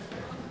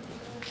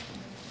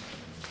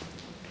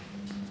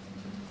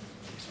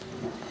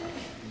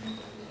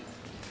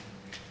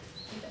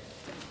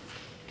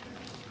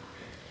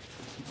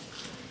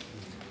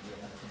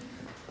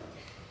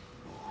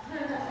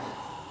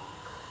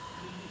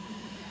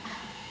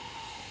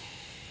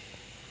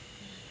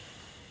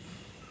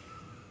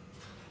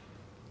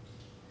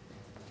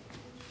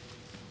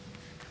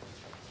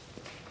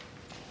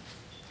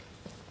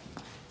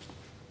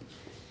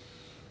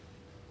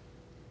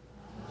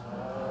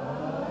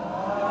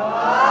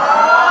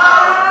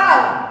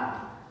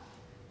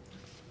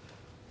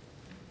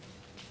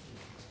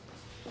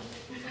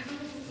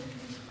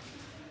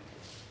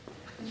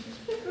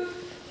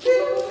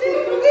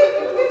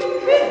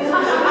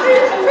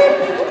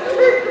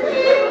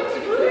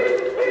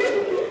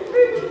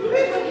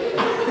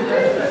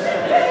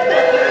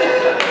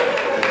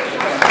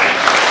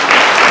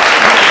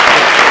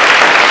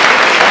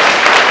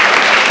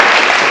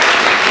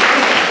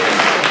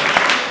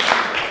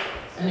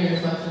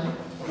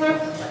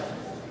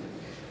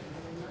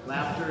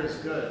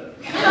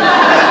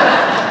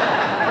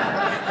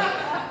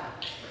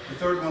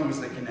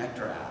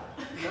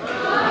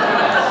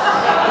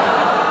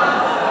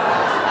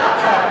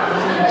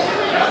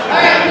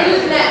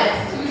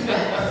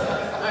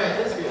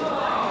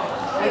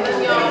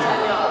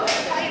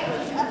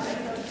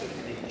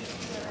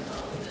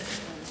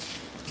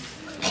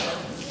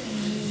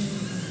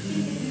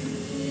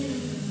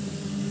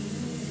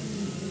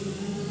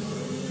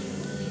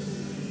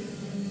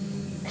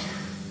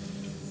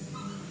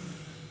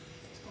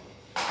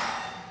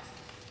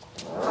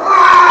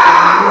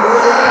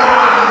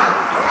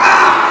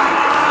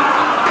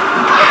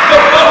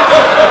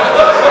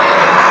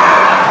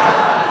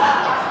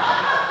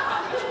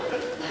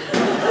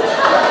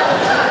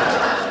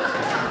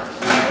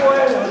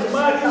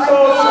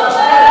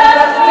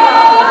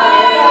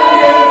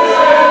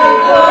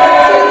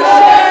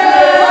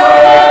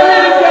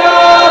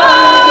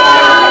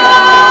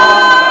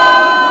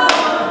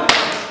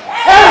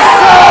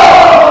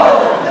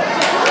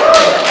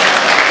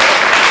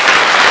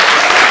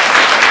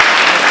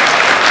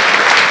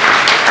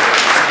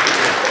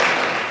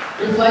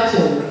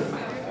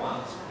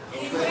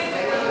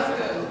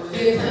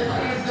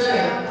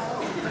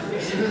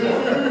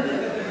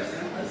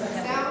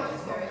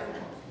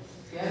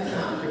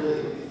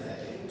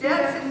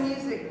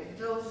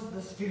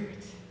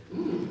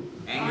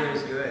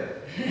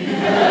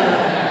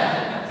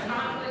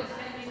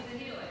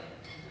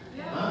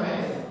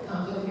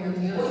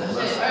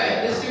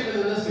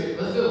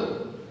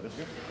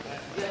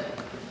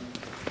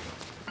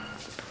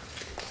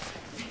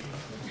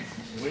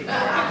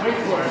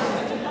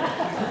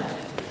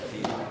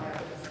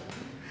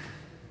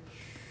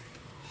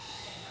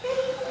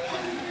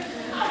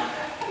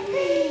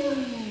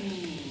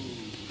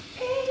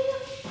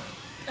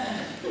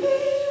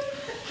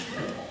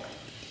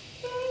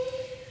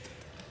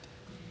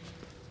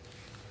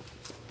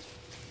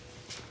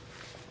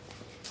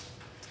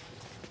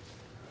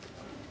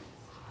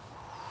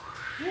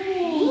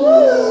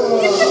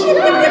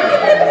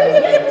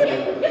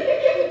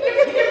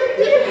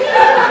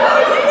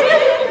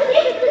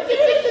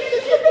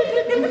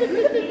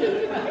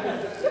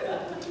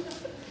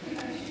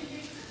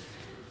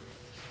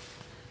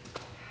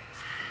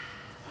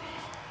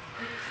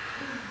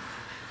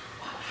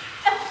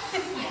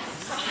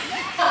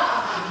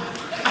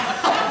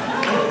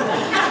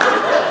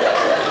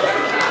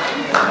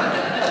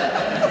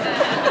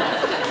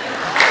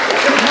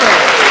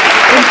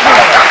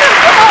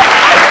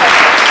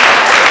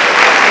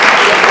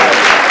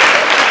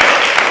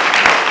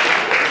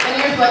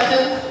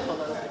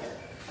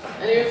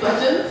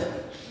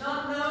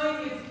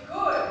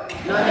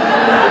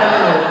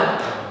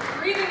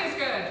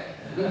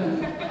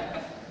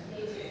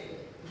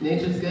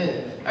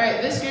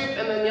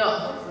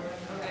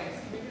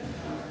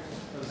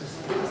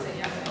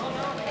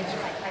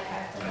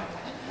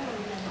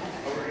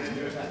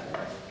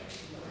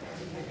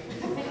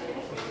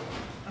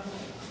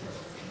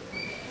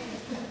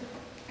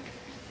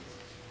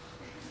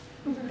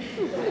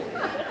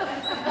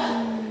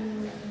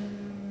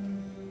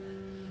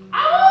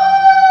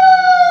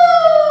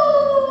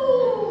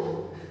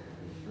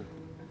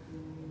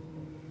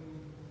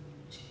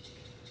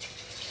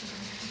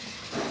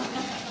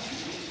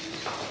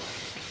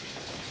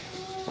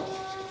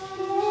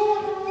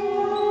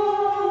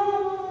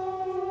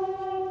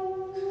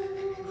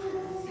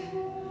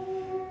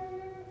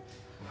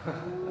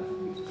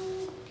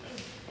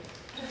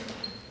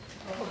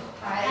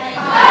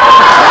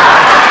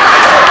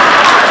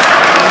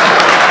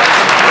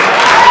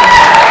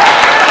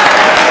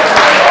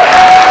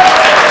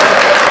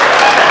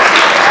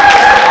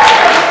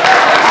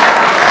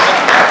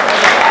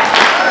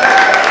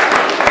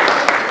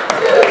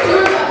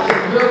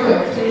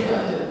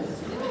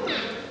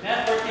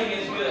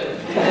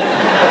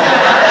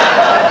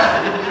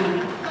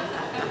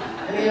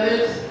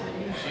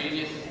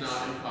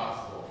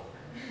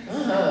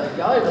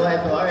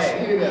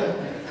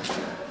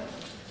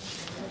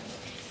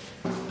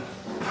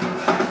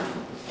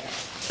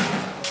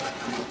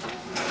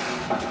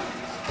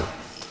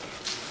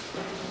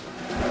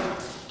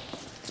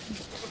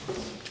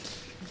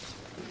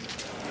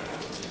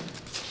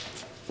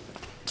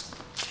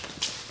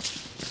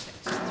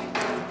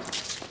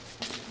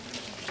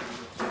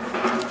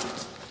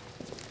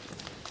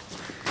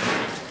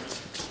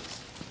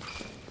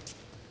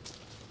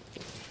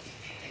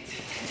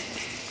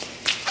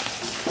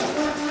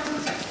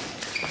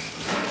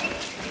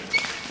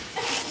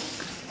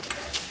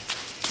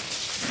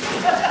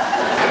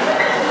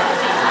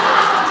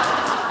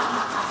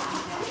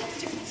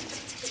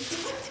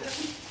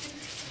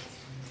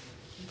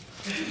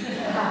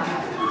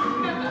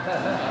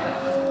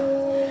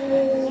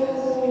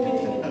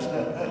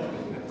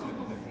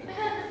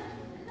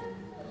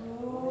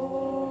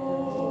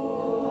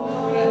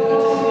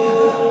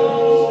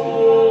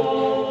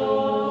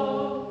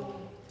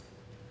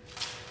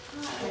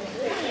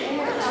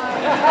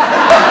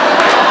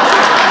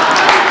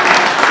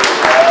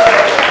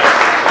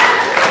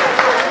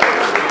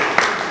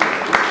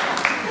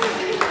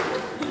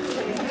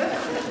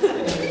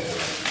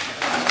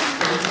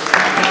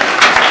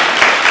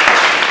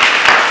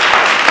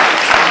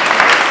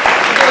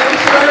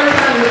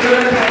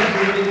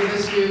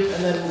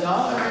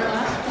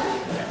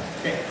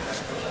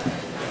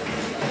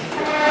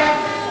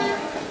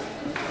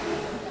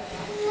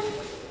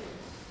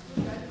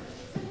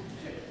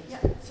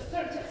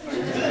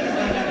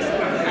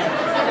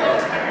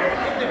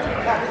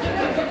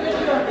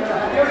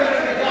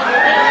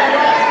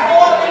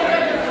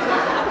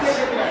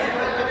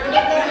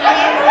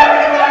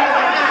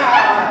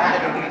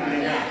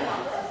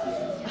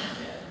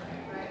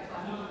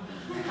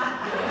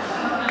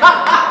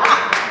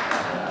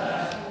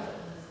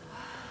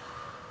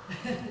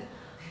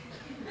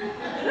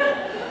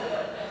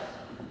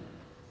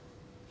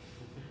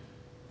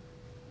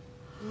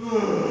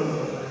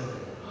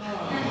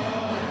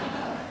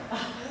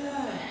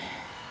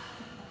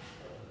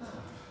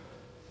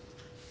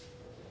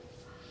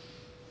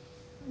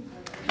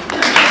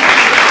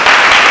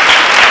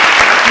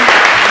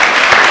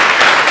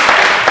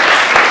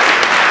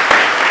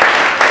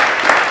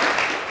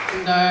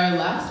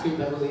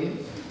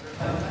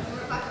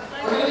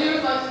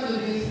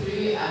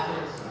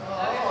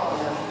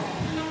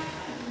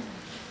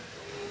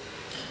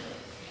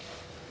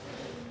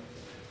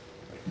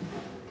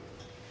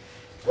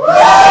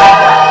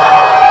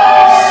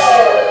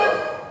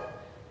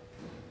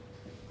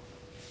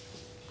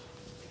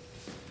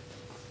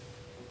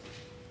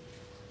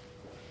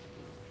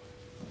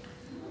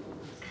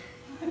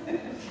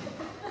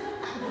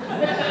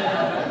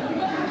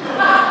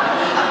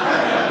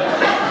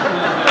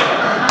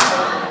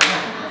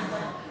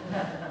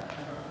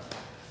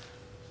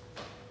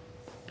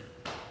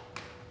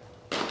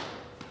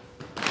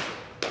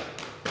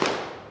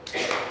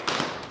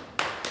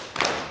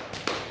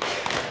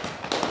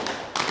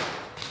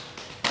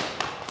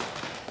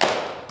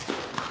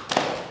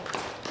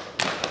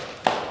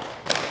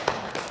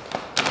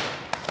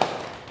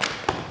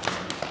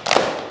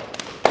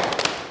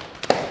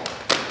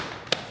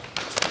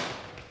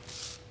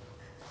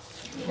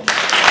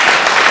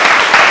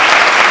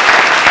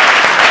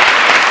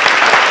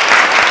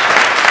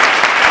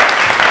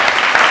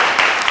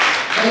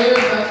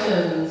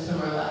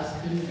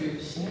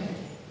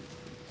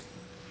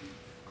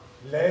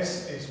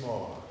 Less is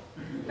more.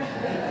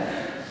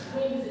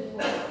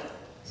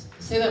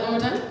 Say that one more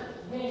time.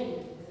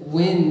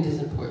 Wind is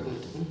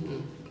important.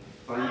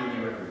 Finding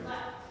and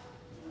reflect.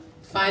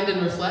 Find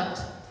and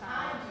reflect.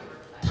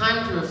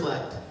 Time to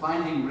reflect.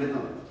 Finding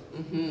rhythm.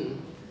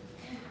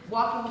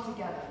 Walking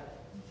together.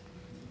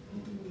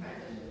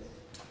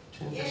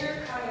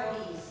 Inner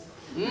coyotes.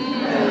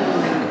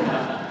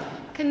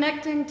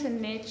 Connecting to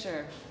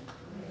nature.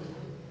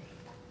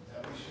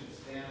 That we should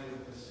stand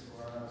with the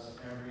saguaros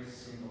every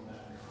single night.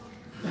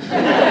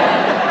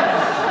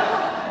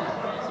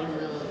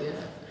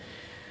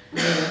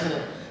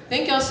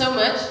 Thank y'all so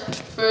much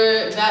for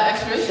that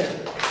exploration.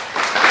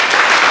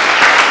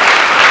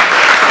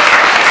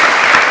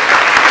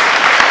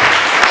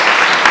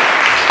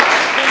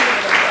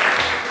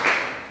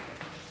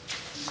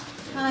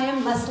 Hi,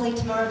 I'm Leslie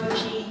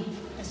Tamarabushi.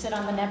 I sit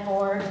on the net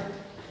board,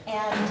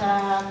 and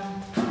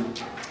I'm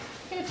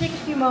going to take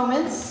a few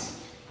moments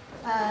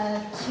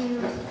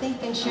to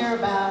think and share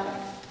about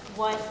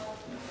what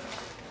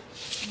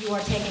you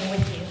are taking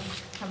with you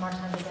from our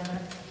time together.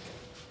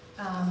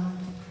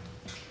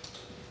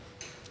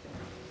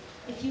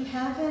 If you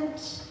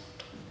haven't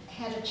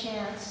had a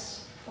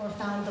chance or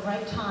found the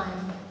right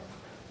time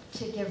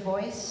to give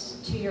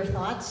voice to your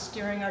thoughts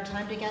during our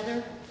time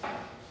together,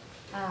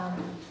 I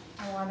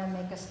want to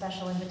make a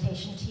special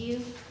invitation to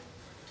you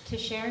to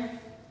share.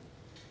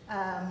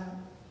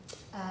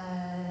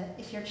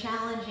 If your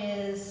challenge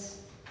is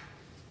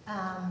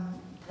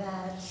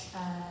that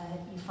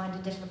you find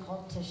it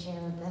difficult to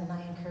share, then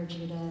I encourage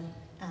you to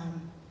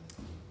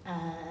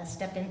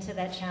step into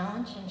that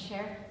challenge and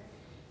share.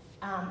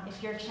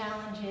 If your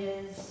challenge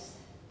is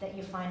that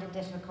you find it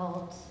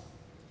difficult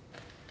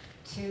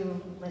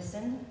to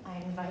listen, I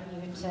invite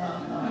you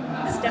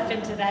to step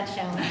into that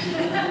challenge.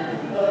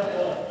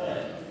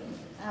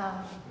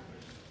 I'm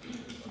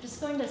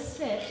just going to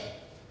sit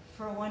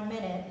for 1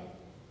 minute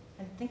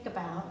and think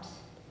about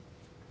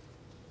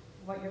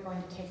what you're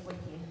going to take with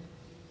you.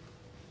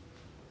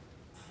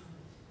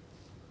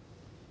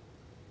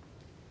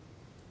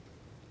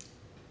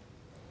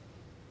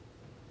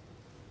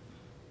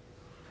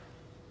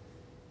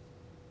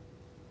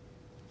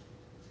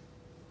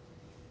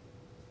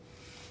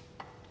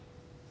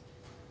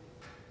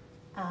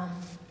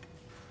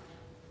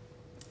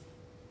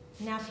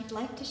 Now, if you'd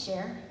like to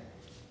share,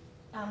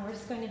 we're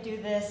just going to do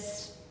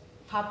this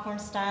popcorn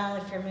style.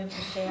 If you're moved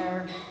to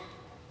share,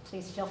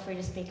 please feel free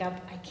to speak up.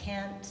 I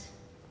can't.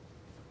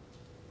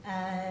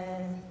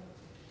 Yeah,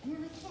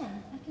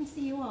 I can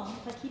see you all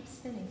if I keep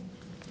spinning.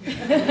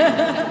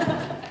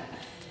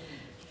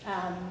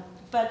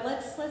 But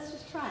let's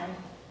just try.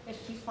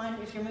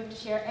 If you're moved to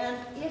share, and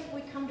if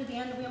we come to the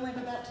end, we only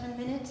have about 10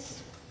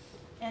 minutes,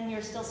 and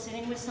you're still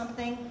sitting with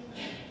something,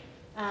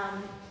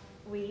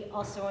 we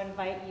also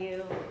invite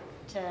you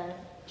to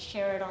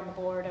share it on the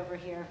board over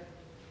here.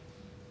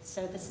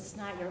 So this is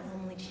not your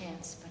only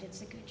chance, but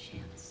it's a good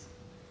chance.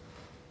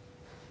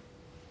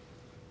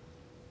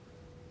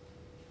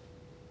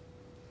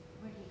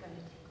 What are you going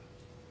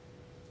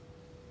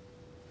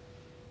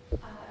to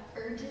take?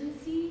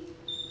 Urgency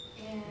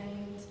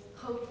and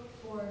hope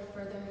for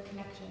further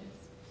connections.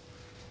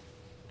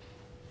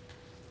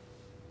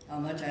 How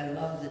much I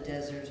love the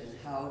desert and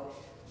how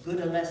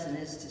good a lesson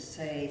is to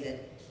say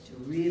that to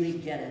really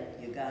get it,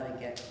 you got to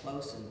get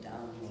close and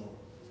down low.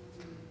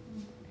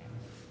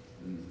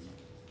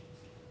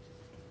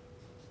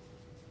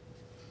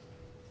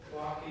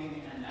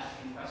 Walking and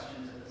asking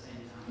questions at the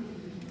same time.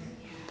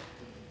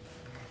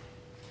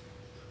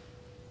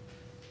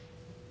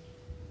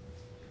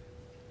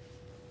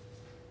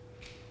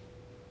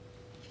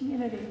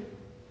 Community.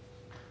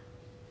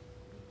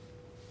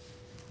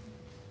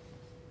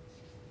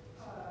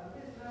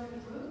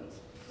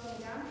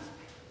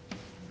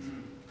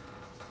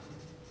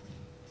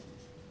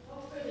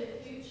 Hope for the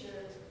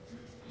future,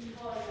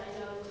 because I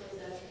know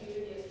there's a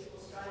community of people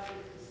striving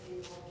for the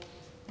same goal.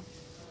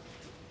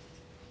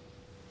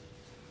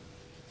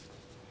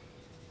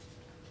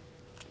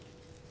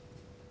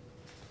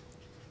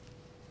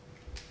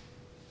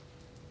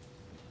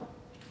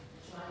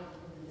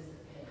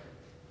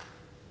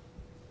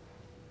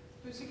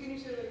 Lucy, can you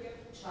say that again?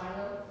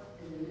 Triumph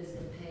in the midst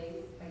of pain.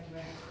 Thank you.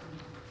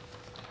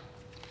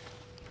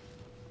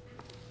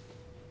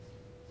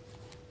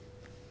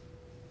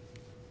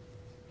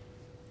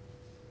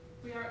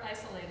 We are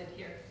isolated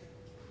here.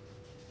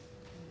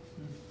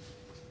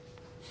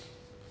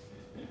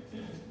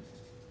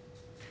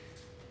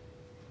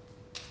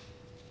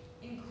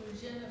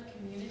 Inclusion of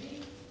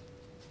community.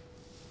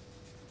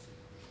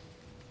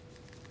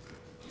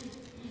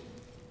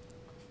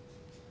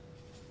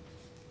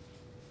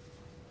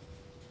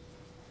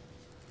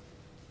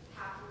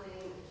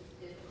 Tackling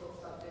difficult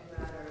subject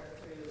matter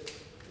through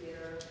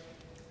theater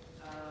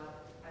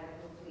and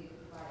hopefully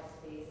provide a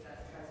space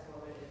that's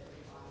transformative for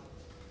the body.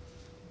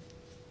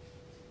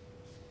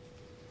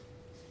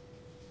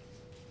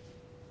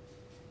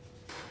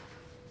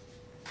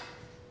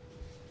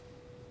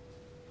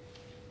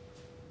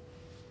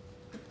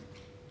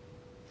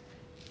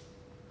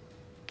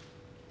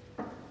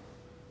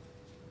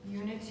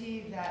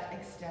 Unity that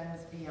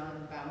extends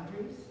beyond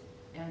boundaries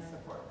and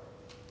support.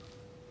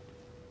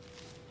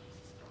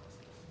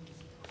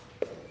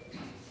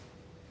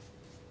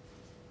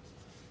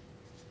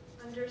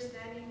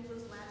 Understanding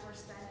whose land we're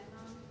standing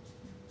on.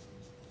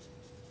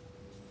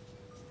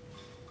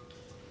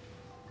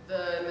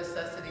 The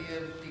necessity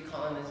of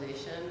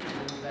decolonization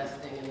and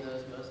investing in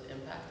those most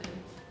impacted.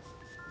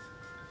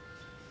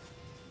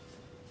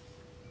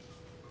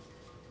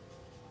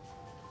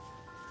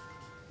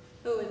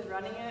 Who is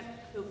running it?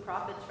 Who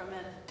profits from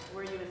it?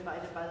 Were you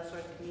invited by the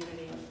source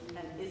community?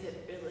 And is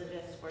it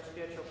religious or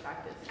spiritual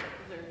practice that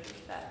deserves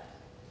respect?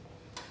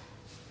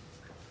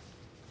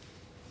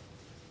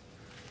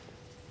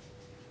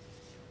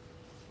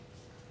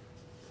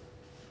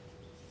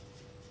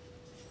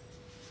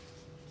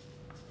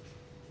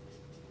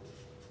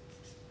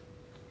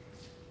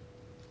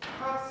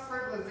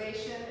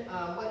 Cross-fertilization,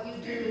 what you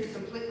do is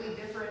completely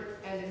different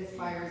and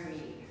inspires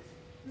me.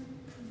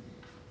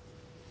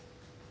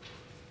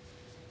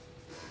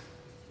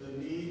 The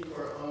need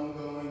for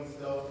ongoing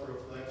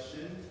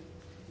self-reflection.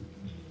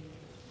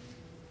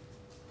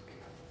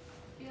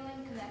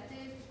 Feeling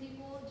connected to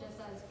people just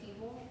as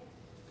people.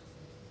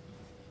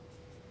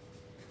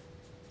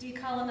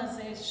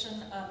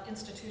 decolonization of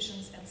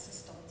institutions and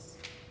systems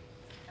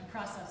and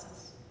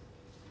processes.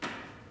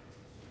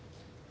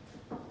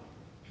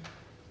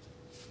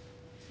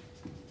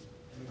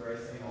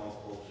 Embracing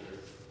all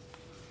cultures.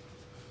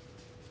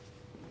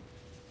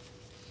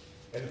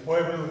 El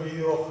pueblo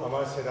unido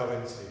jamás será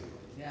vencido.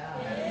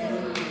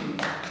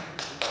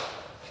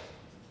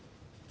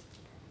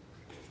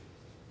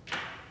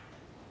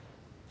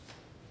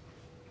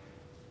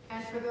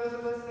 And for those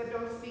of us that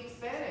don't speak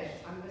Spanish,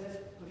 I'm going to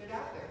put it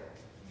out there.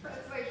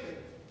 Translation.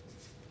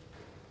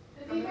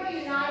 The people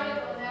united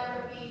will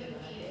never be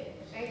defeated.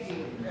 Thank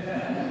you.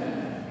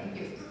 Thank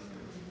you.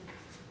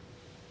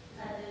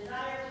 A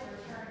desire to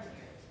return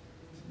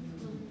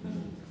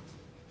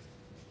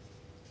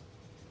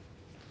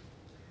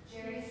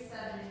here. Jerry's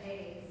 7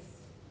 days.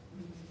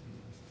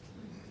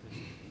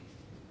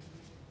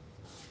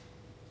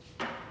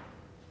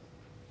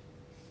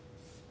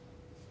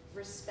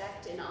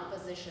 Respect in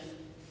opposition.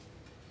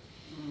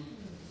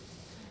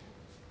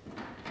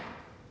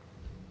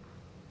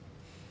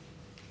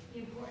 The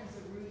importance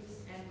of roots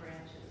and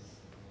branches.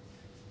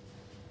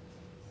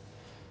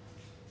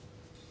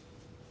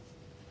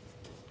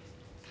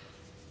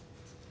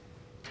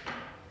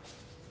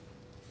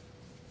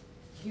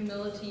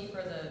 Humility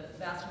for the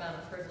vast amount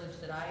of privilege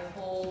that I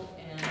hold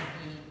and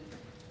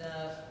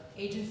the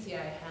agency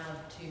I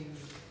have to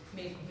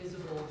make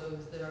visible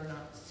those that are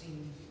not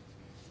seen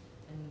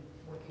and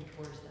working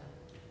towards that.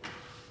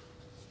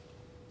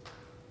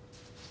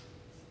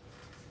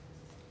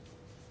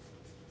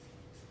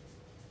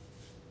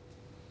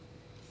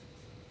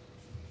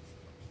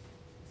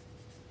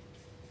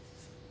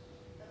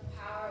 The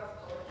power of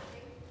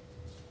poetry.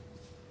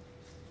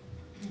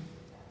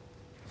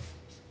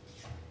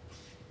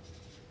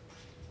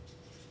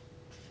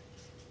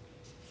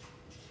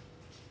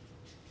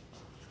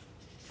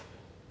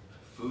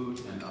 Food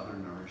and other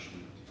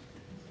nourishment.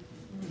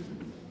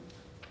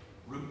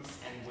 Roots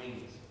and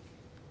wings.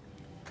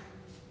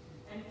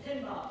 And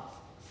pinball.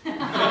 The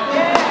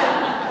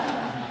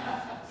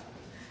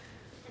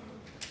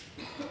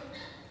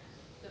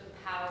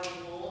power we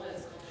hold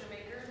as culture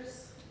makers.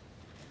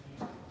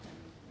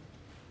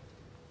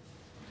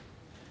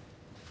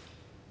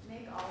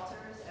 Make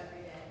altars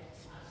every day.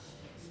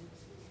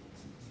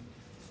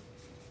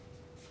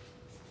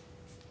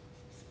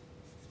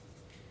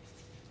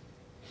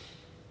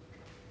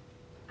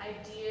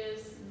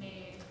 Ideas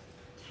made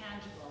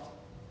tangible.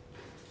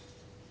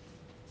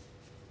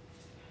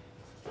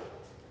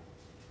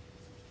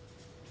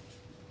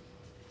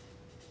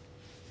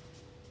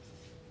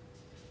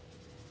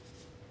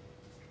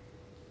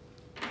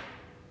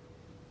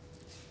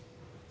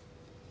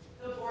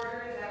 The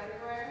border is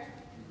everywhere.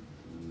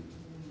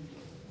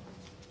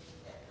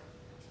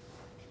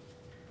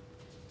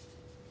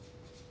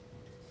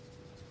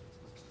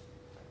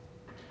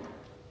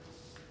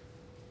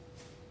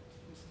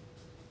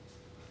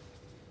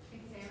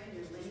 Examine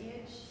your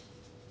lineage.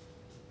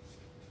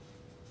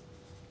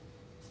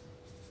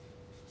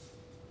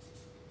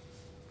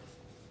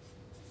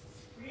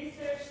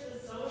 Research the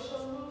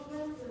social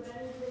movements of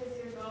any place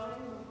you're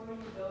going before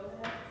you go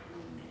there.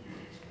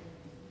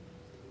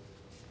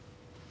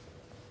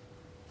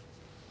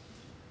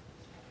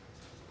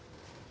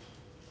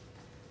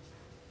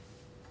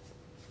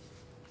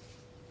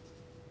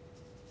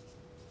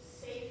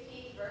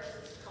 Safety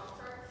versus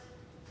comfort.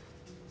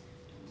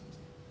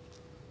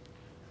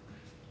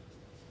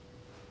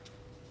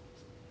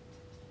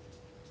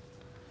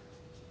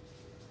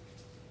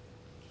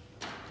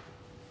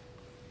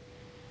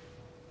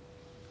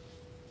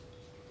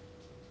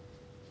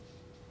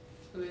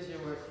 Who is your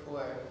work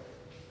for?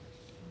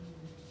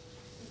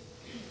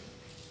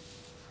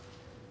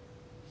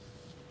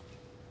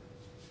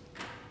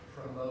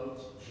 Promote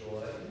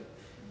joy.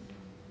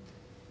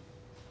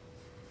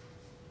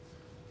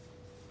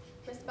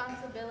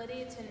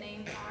 Responsibility to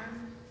name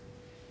harm.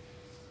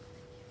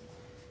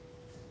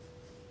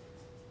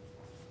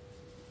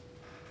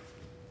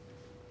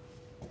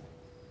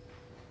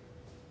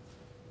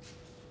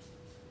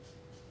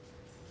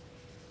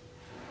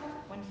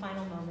 One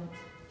final moment.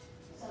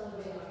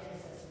 Celebrate our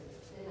ancestors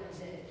and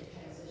identity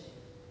transition.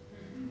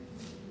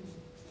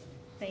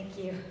 Thank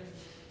you.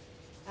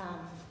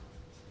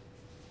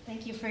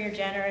 Thank you for your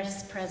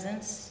generous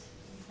presence,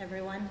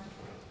 everyone.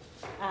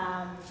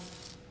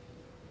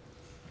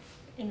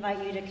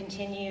 Invite you to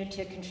continue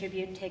to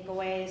contribute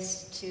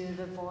takeaways to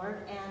the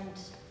board and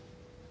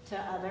to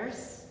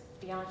others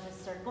beyond this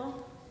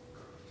circle.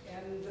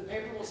 And the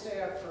paper will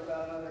stay up for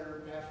about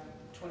another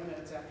 20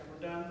 minutes after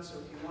we're done, so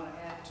if you want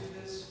to add to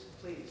this,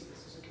 please,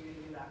 this is a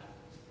community document.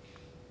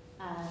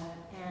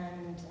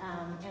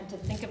 And to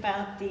think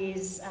about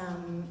these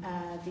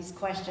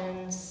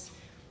questions.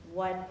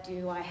 What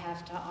do I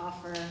have to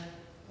offer?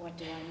 What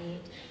do I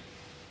need?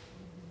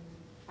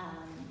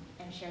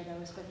 And share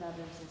those with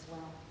others as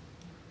well.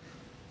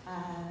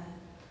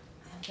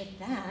 With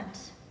that,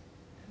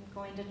 I'm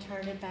going to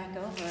turn it back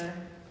over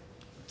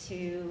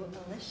to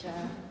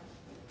Alicia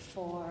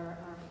for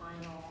our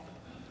final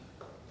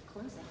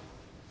closing.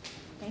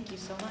 Thank you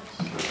so much.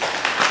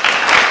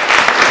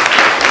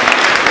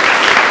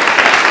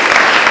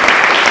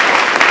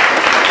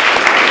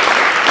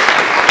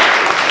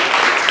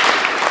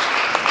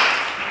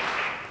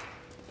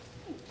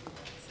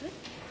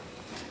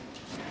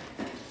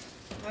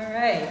 All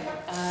right.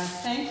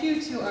 Thank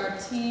you to our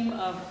team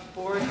of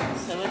board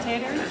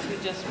facilitators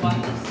who just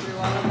walked us through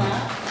all of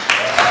that.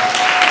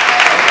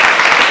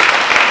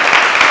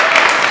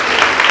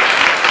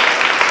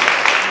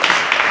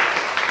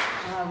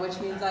 Which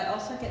means I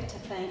also get to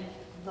thank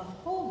the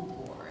whole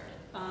board.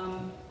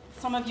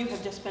 Some of you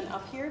have just been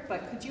up here,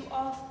 but could you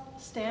all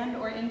stand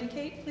or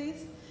indicate,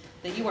 please,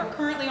 that you are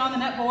currently on the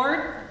net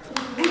board?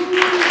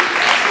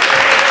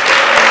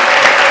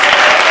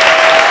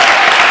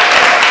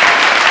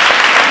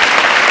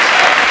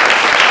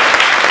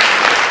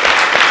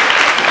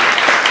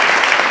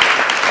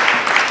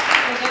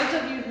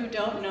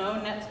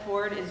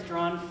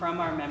 From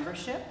our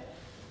membership.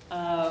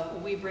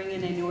 We bring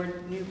in a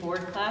new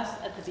board class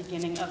at the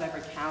beginning of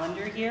every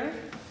calendar year.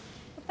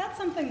 If that's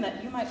something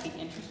that you might be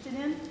interested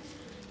in,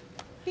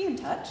 be in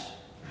touch.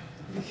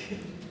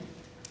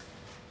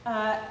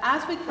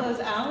 As we close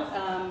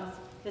out,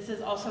 this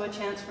is also a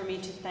chance for me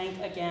to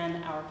thank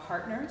again our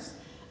partners.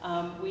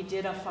 We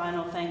did a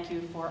final thank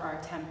you for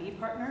our Tempe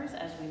partners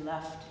as we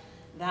left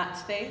that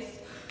space.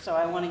 So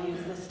I want to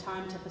use this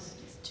time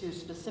to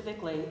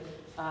specifically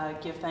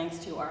give thanks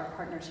to our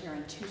partners here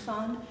in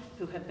Tucson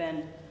who have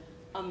been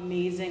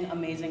amazing,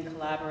 amazing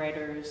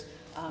collaborators,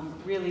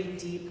 really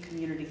deep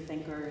community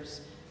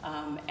thinkers,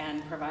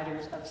 and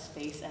providers of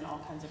space and all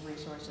kinds of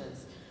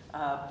resources.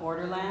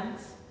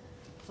 Borderlands,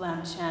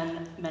 Flam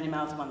Chen, Many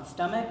Mouths, One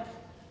Stomach,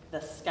 the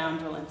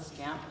Scoundrel and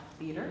Scamp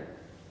Theater,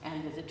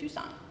 and Visit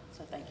Tucson.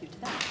 So thank you to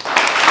them.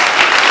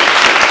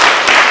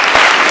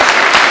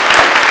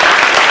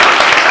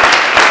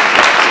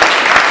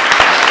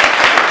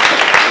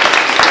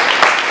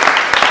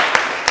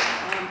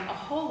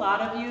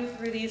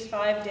 Through these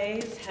 5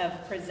 days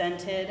have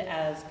presented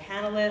as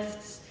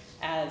panelists,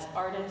 as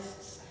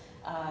artists.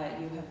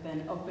 You have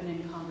been open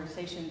in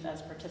conversations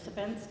as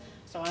participants.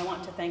 So I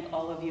want to thank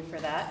all of you for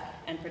that,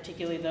 and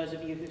particularly those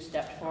of you who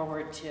stepped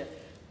forward to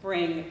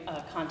bring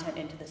content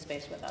into the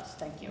space with us.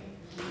 Thank you.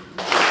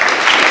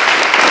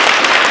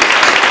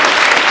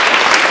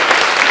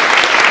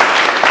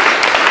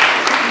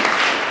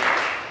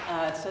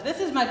 So this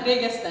is my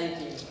biggest thank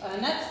you.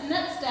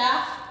 Net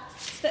staff,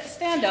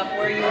 stand up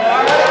where you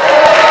are.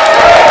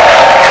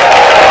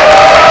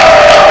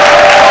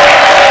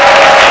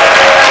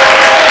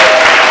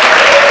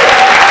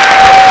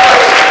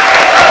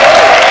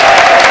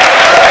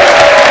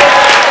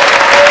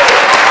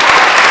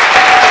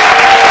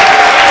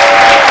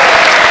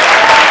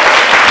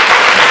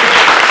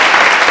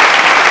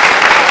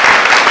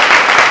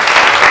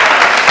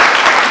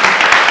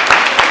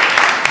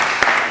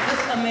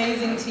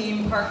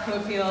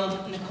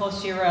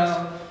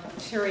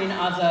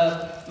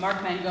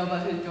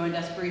 Who joined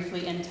us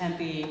briefly in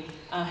Tempe,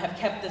 have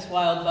kept this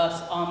wild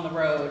bus on the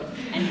road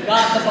and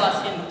got the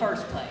bus in the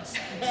first place.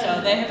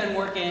 So they have been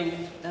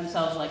working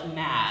themselves like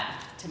mad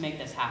to make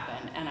this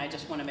happen, and I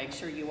just want to make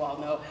sure you all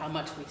know how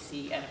much we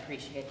see and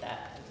appreciate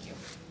that. Thank you.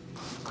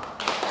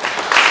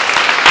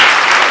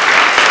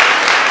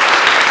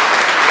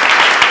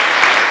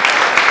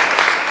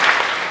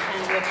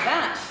 And with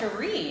that,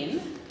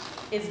 Shireen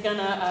is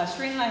gonna,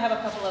 Shireen and I have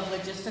a couple of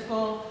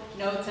logistical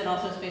notes and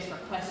also space for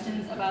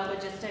questions about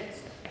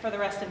logistics for the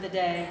rest of the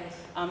day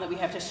that we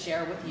have to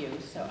share with you.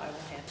 So I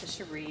will hand to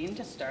Shireen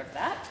to start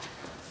that.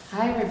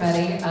 Hi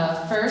everybody.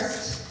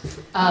 First,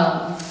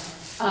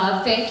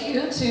 thank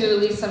you to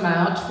Lisa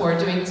Mount for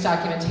doing this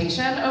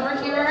documentation over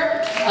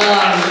here.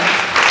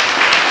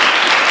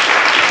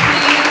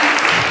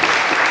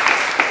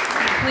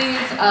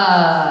 Please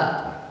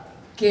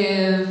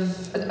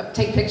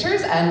take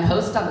pictures and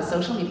post on the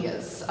social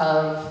medias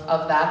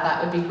of that.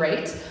 That would be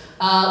great.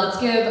 Let's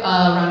give a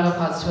round of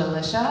applause to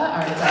Alicia,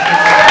 our executive.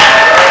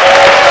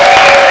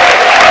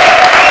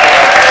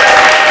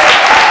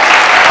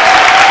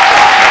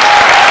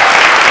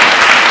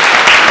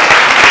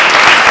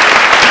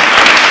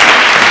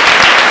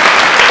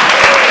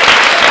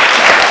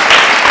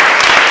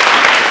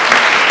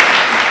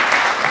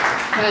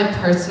 My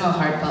personal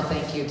heartfelt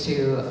thank you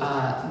to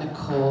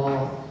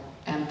Nicole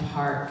and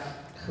Park,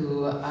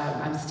 who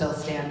I'm still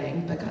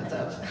standing because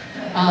of,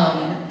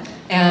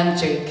 and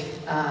Jake,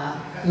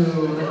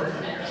 who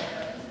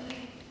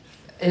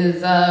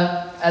is,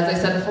 as I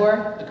said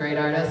before, a great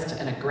artist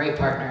and a great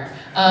partner.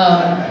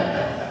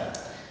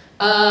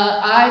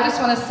 I just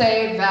want to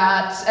say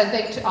that, and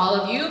thank to all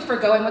of you for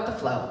going with the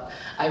flow.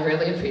 I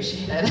really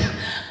appreciate it.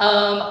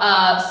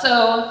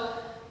 So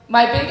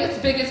my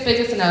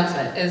biggest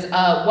announcement is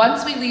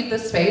once we leave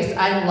this space,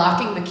 I'm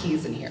locking the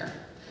keys in here.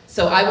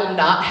 So I will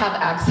not have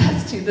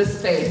access to this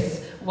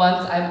space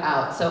once I'm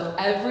out. So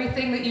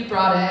everything that you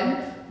brought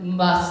in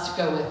must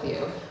go with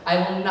you. I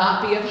will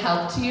not be of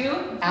help to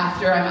you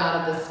after I'm out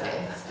of this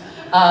space.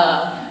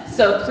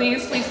 So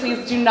please, please,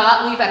 please do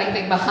not leave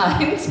anything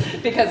behind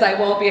because I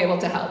won't be able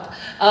to help.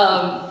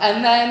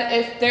 And then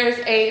if there's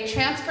a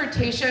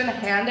transportation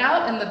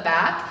handout in the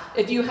back,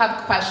 if you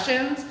have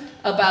questions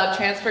about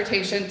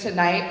transportation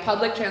tonight,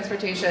 public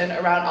transportation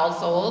around All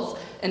Souls,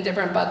 and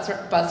different bus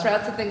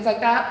routes and things like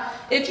that.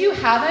 If you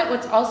haven't,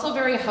 what's also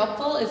very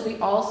helpful is the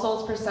All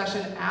Souls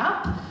Procession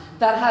app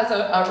that has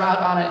a route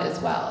on it as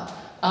well.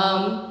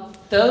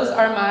 Those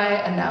are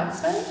my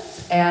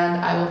announcements,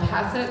 and I will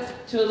pass it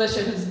to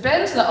Alicia, who's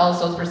been to the All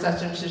Souls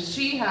Procession, so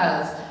she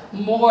has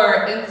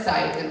more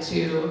insight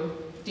into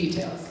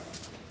details.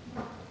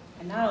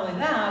 And not only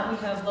that, we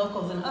have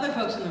locals and other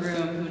folks in the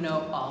room who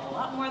know a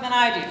lot more than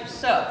I do.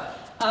 So,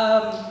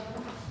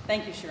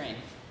 thank you, Shireen.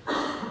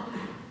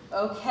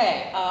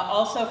 Okay,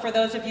 also for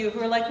those of you who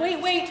are like,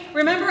 wait,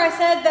 remember I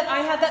said that I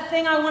had that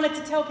thing I wanted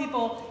to tell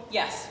people?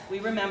 Yes, we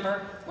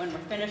remember. When we're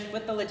finished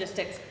with the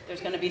logistics,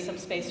 there's going to be some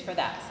space for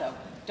that. So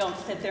don't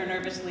sit there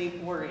nervously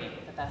worrying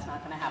that that's not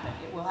going to happen.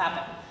 It will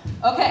happen.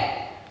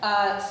 Okay,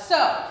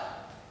 so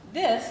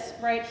this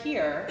right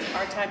here,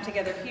 our time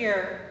together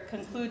here,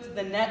 concludes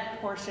the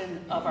net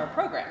portion of our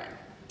programming,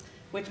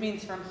 which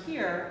means from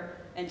here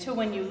until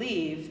when you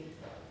leave,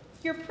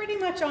 you're pretty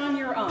much on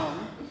your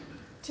own,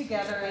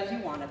 together as you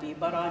want to be,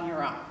 but on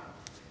your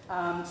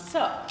own.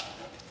 So,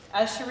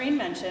 as Shireen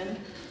mentioned,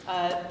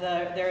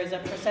 there is a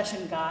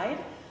procession guide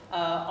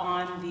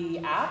on the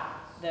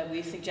app that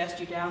we suggest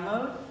you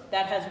download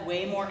that has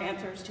way more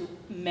answers to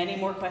many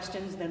more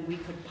questions than we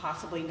could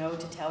possibly know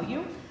to tell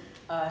you.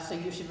 So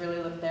you should really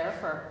look there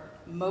for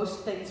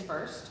most things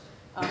first.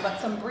 But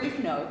some brief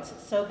notes.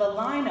 So the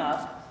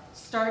lineup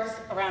starts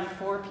around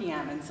 4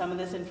 p.m. and some of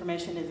this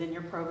information is in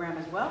your program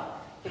as well,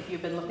 if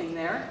you've been looking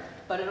there.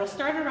 But it'll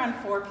start around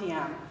 4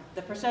 p.m.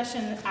 The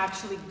procession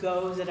actually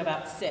goes at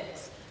about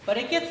 6, but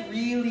it gets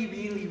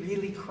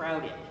really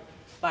crowded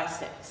by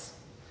 6.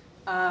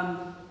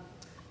 I'm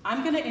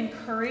going to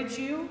encourage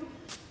you,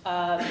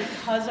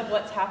 because of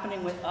what's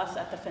happening with us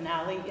at the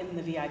finale in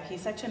the VIP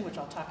section, which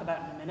I'll talk about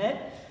in a minute,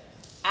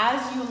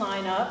 as you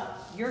line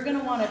up, you're going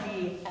to want to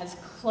be as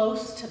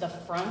close to the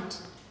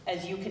front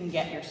as you can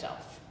get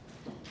yourself.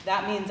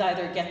 That means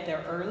either get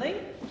there early,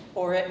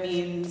 or it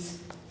means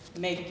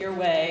make your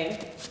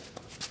way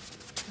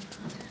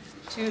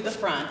to the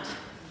front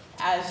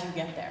as you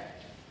get there.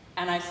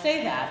 And I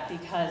say that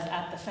because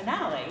at the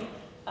finale,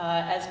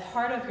 as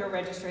part of your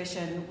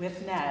registration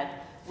with NED,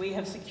 we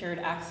have secured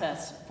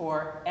access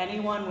for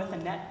anyone with a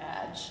NET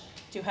badge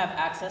to have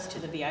access to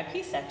the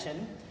VIP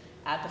section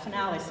at the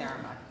finale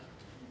ceremony.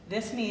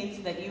 This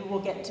means that you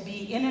will get to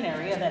be in an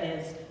area that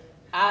is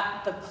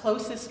at the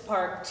closest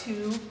part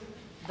to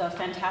the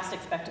fantastic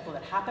spectacle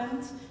that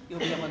happens. You'll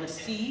be able to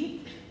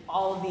see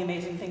all of the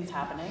amazing things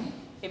happening.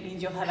 It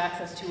means you'll have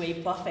access to a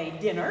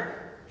buffet dinner.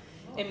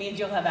 It means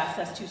you'll have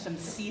access to some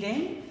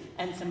seating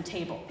and some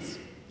tables.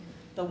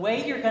 The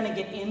way you're going to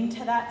get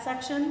into that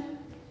section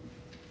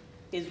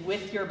is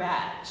with your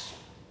badge.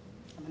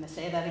 I'm going to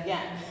say that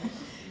again.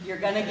 You're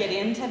going to get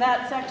into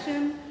that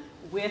section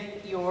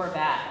with your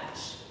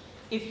badge.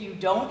 If you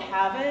don't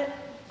have it,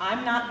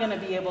 I'm not going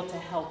to be able to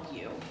help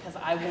you because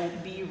I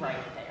won't be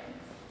right there.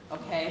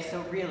 Okay,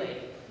 so really,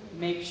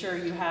 make sure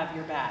you have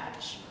your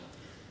badge.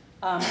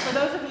 For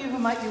those of you who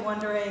might be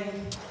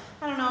wondering,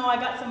 I don't know, I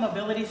got some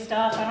mobility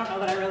stuff, I don't know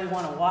that I really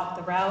want to walk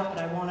the route,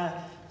 but I want to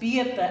be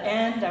at the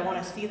end, I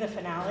want to see the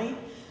finale.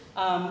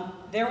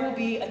 There will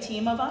be a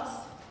team of us,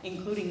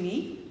 including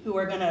me, who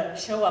are going to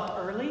show up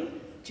early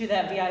to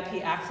that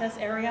VIP access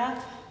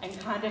area and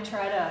kind of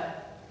try to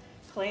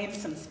claim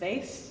some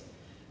space.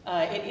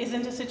 It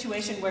isn't a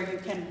situation where you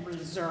can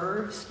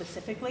reserve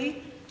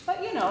specifically,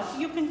 but you know,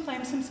 you can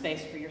claim some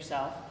space for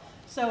yourself.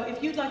 So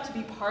if you'd like to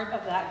be part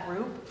of that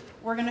group,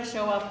 we're going to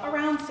show up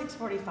around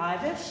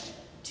 6:45-ish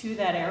to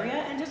that area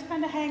and just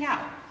kind of hang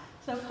out.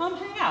 So come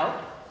hang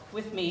out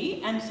with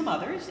me and some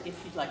others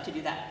if you'd like to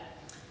do that.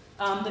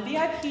 The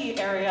VIP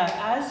area,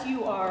 as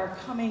you are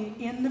coming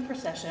in the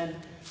procession,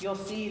 you'll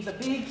see the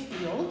big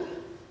field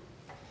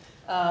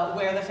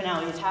where the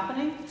finale is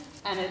happening,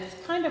 and it's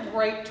kind of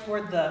right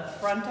toward the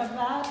front of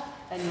that,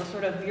 and you'll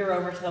sort of veer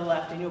over to the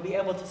left, and you'll be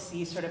able to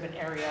see sort of an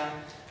area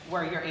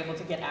where you're able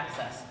to get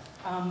access.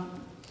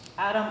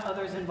 Adam,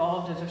 others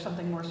involved, is there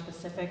something more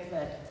specific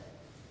that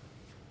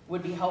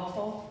would be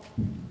helpful?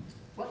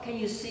 What can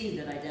you see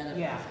that identifies?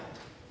 Yeah.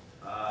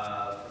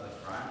 For the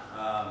front,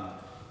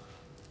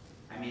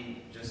 I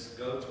mean, just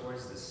go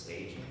towards the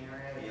staging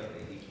area.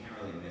 You can't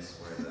really miss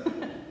where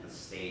the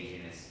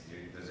staging is.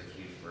 There's a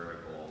huge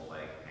vertical,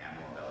 like,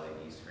 panel of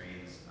LED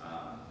screens,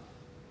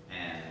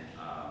 and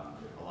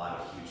a lot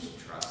of huge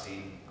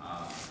trussing,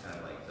 kind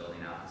of like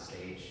building out the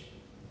stage.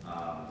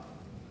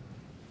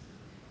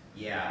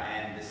 Yeah,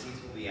 and the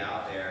seats will be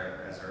out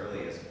there as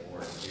early as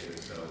 4 too.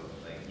 So,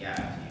 like,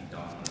 yeah, if you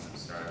don't want to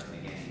start at the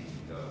beginning,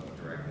 you can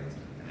go directly to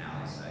the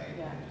finale site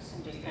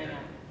and just hang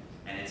out.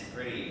 And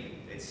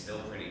it's still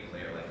pretty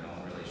clear. Like, no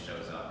one really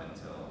shows up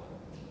until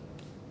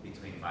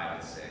between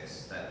 5 and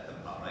 6. That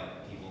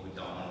like people who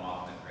don't want to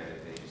walk in the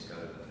credit, they just go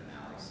to the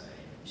finale site.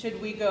 Should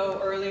we go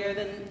earlier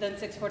than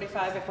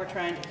 6:45 if we're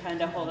trying to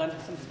kind of hold on to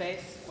some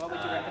space? What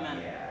would you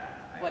recommend?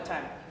 Yeah. What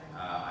time?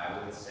 I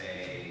would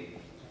say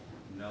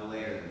no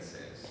later than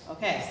 6.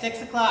 Okay,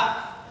 6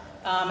 o'clock.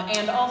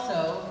 And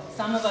also,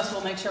 some of us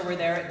will make sure we're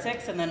there at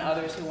 6, and then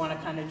others who want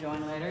to kind of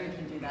join later, you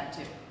can do that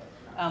too.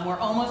 We're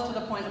almost to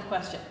the point of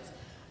questions.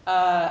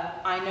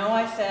 I know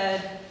I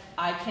said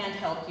I can't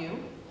help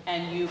you,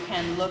 and you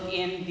can look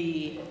in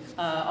the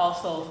All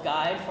Souls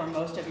guide for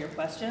most of your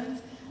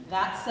questions.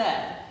 That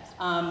said,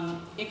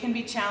 it can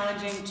be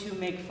challenging to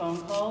make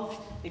phone calls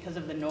because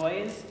of the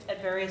noise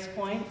at various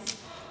points.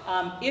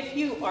 If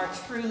you are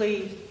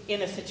truly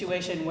in a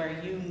situation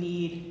where you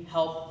need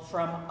help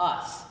from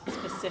us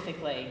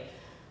specifically,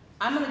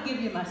 I'm going to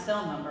give you my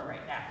cell number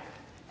right now,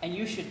 and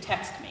you should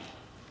text me,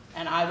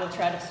 and I will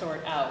try to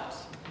sort out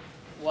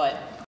what.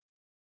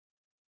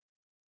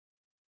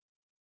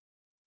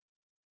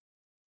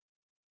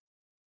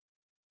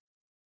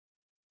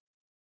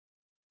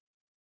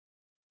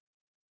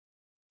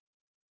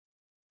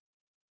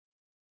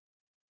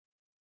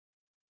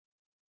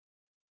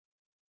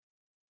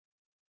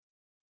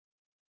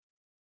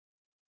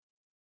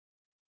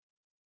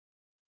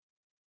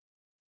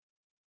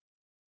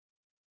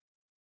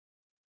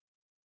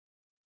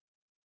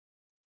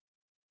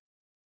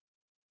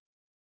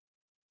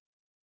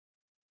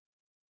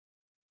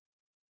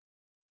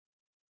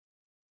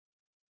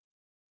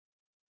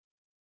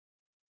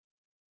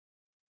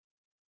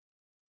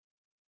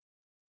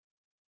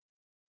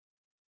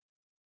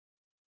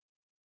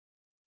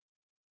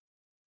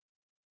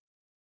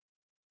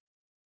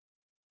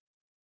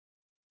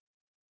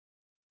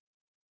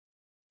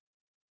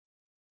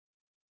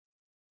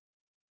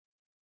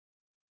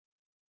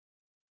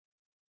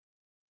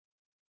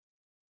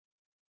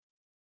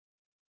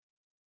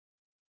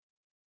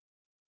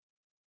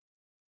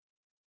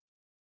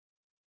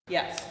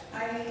 Yes. I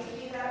hate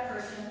to be that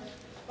person,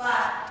 but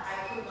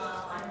I could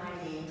not find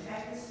my name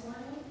tag this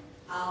morning.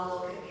 I'll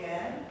look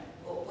again,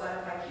 but what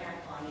if I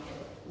can't find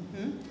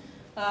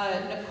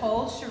it?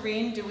 Nicole,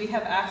 Shireen, do we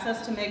have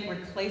access to make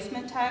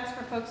replacement tags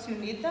for folks who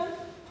need them?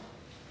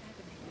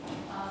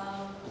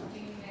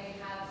 We may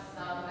have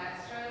some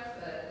extras,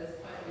 but at this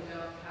point we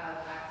don't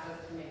have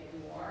access to make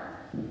more.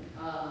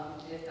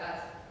 If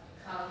that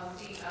comes,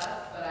 see us,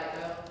 but I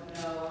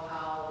don't know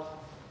how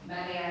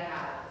many I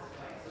have at this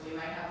point. So we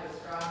might have to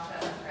scratch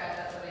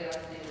out somebody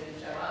else's name who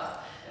didn't show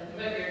up. And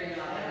put your name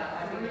on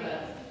it.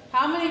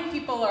 How many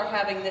people are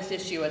having this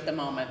issue at the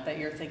moment that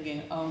you're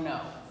thinking, oh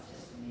no?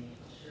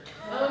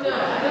 Oh no,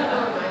 I don't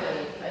know mine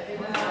is. I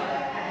think that's all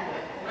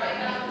right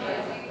now, we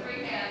see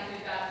 3 hands.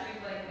 We've got 3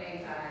 blank name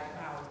tags.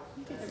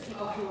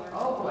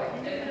 Oh boy.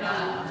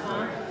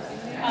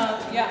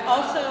 Yeah,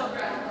 also,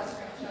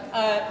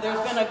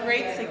 there's been a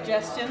great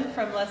suggestion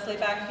from Leslie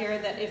back here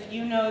that if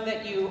you know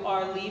that you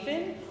are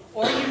leaving,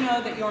 or you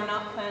know that you're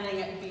not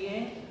planning at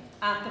being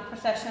at the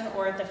procession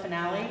or at the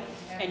finale,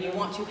 and you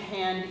want to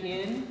hand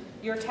in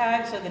your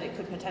tag so that it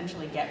could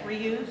potentially get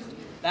reused,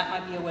 that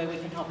might be a way we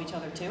can help each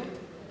other too.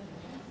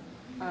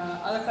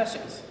 Other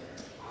questions?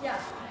 Yeah.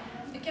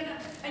 Again,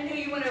 I know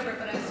you went over it,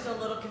 but I'm still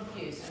a little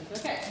confused.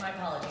 Okay. My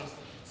apologies.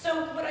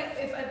 So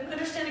if I'm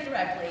understanding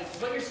correctly,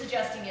 what you're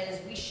suggesting is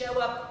we show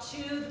up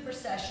to the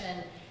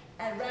procession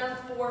at around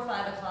 4 or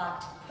 5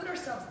 o'clock to put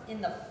ourselves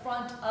in the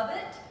front of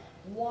it,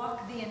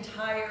 walk the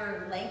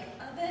entire length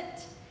of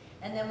it,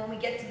 and then when we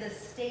get to the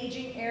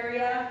staging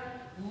area,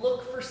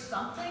 look for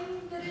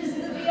something that is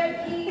the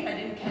VIP? I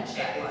didn't catch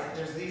that part.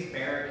 There's these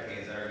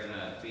barricades that are going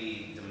to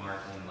be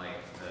demarcating like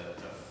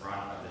the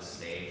front of the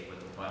stage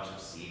with a bunch of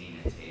seating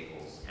and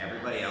tables.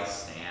 Everybody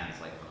else stands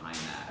like behind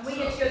that. And we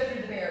get to go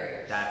through the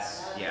barriers.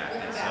 That's, yeah.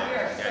 With And the so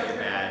barriers. you got your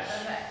badge.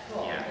 Okay,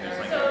 cool. Yeah, there's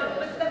like So,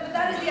 but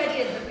that is the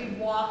idea, is that we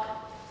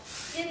walk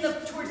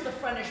towards the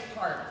frontish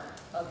part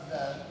of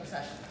the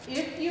procession.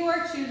 If you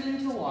are choosing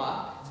to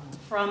walk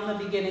from the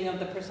beginning of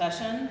the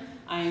procession,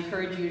 I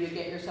encourage you to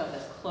get yourself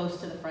as close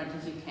to the front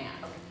as you can.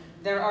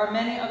 There are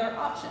many other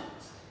options.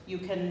 You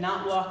can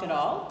not walk at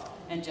all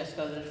and just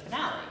go to the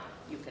finale.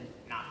 You can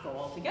not go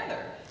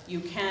altogether.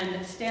 You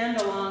can stand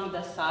along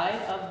the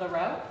side of the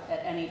route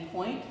at any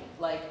point,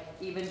 like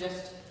even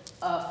just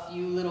a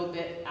few little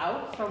bit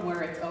out from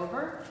where it's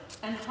over,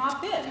 and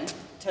hop in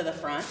to the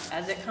front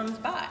as it comes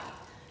by.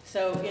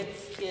 So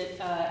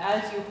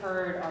as you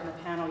heard on the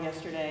panel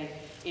yesterday,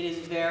 it is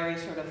very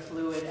sort of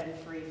fluid and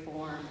free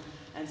form,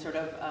 and sort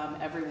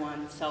of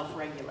everyone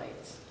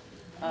self-regulates.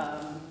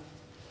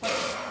 So,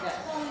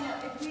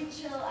 if we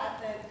chill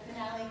at the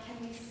finale,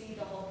 can we see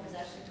the whole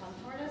procession come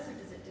toward us, or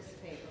does it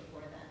dissipate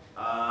before then?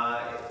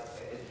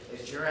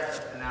 If you're at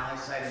the finale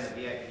site in the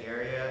VIP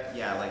area,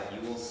 yeah, like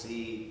you will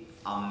see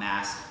a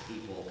mass of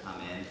people come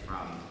in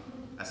from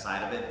a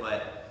side of it,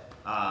 but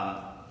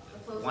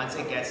once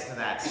it gets to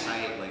that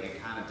site, like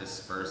it kind of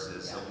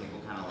disperses, so people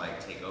kind of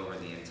like take over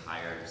the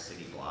entire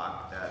city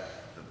block that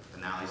the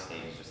finale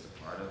stage is just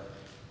a part of.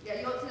 Yeah,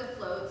 you won't see the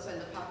floats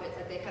and the puppets,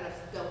 like they kind of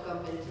still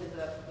come into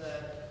the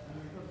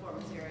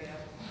performance area.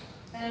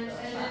 And is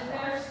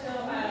there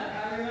still,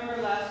 I remember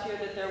last year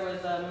that there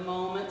was a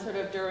moment sort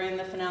of during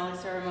the finale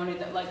ceremony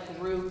that like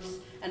groups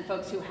and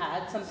folks who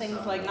had some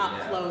things like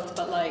not floats,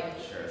 but like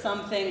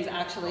some things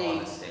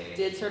actually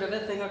did sort of a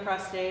thing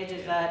across stage.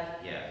 Is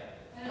that? Yeah.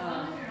 And as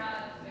long as you're not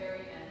at the very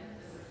end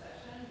of the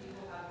procession, you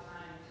will have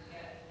time to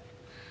get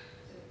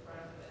to the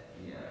front of it.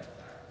 Yeah.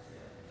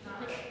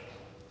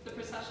 The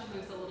procession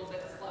moves a little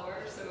bit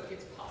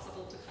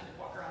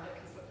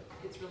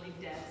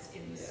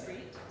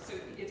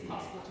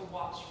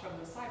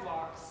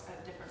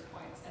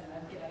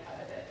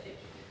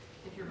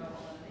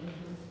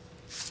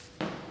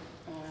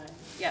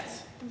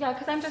Yes. Yeah,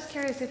 because I'm just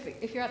curious,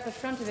 if you're at the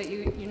front of it,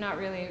 you're not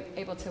really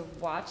able to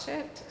watch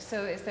it.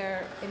 So is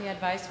there any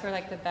advice for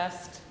like the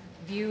best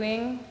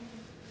viewing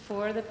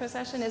for the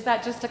procession? Is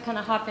that just to kind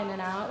of hop in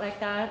and out like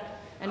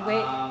that and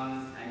wait?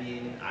 I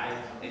mean,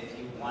 if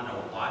you want to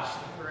watch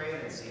the parade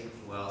and see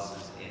who else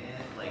is in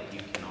it, like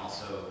you can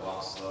also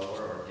walk slower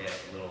or get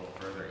a little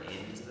further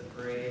into the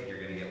parade. You're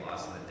going to get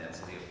lost in the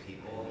density of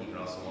people. You can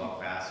also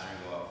walk faster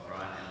and go up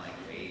front and like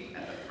wait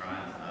at the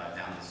front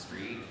down the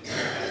street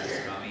as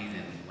it's coming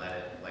and let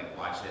it like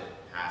watch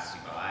it pass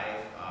you by.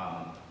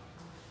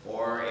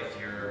 Or if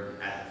you're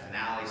at the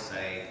finale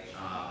site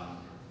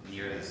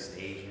near the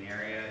staging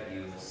area,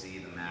 you will see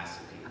the mass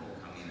of people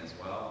coming as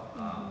well.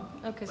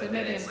 Okay, so but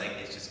maybe then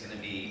it's just going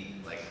to be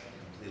like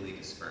completely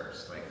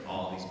dispersed. Like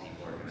all these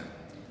people are going to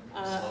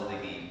slowly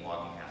be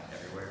walking out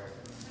everywhere.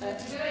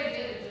 It's a good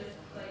idea to just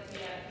like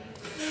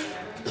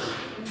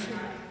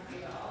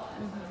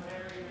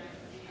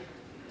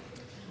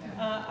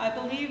I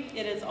believe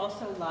it is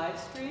also live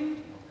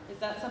streamed. Is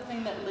that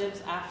something that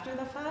lives after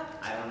the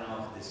fact? I don't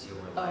know if this year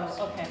we're live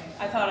Oh, okay.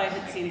 I thought I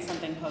had seen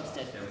something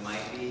posted. There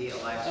might be a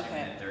live stream.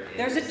 Okay. If there is.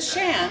 There's a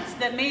chance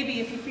that maybe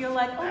if you feel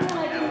like, oh, That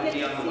I didn't would get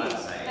be on the to see,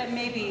 website. that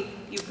maybe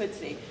you could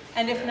see.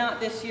 And if not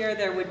this year,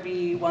 there would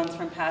be ones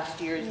from past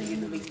years that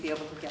you'd at least be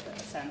able to get a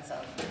sense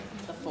of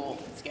the full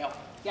scale.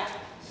 Yeah.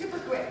 Super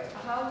quick,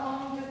 how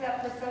long does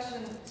that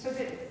procession, so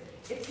that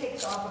it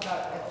takes off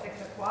about at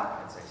 6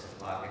 o'clock? At 6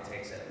 o'clock, it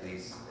takes at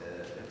least,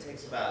 it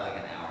takes about like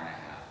an hour and a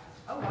half.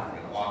 Oh, wow.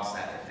 It walks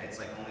that, it's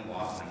like only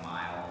walking a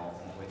mile,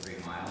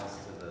 1.3 miles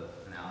to the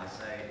finale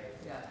site.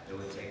 Yeah. It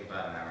would take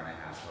about an hour and a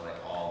half for like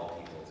all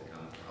the people to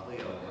come, probably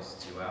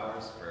almost 2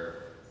 hours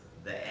for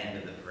the end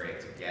of the parade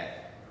to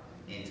get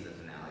into the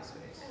finale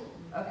space.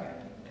 Okay.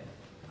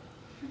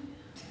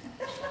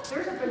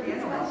 There's a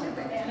banana out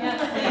there. Yeah,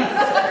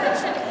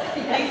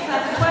 Denise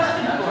has a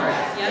question for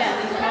us. Yes,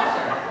 Denise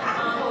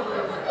Walker.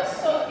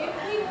 So if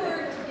we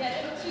were to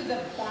get to the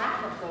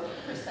back of the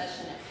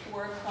procession at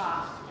 4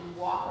 o'clock and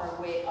walk our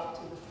way up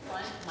to the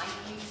front, might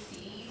you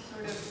see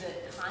sort of the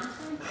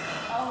content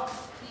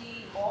of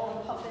all the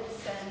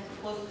puppets and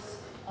floats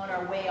on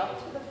our way up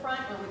to the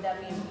front, or would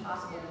that be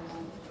impossible to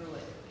move through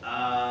it?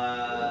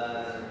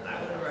 I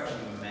would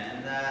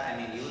recommend that. I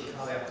mean, you would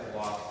probably have to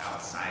walk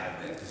outside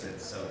of it because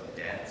it's so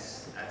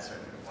dense at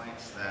certain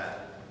points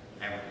that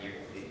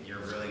you're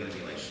really going to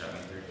be like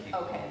shoving through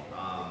people. Okay.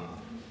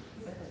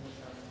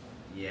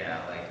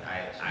 Yeah, like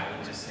I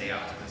would just stay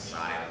out to the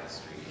side of the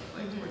street,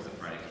 like towards the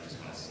front if you just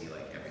want to see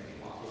like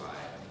everything walk by.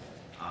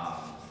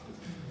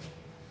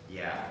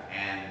 Yeah,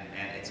 and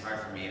it's hard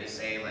for me to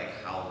say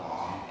like how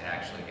long it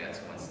actually gets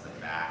once the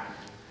back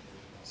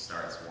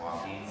starts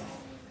walking.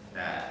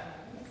 That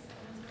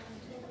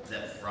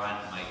the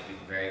front might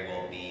very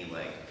well be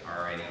like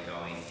already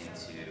going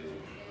into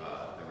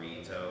the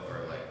Rito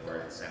or like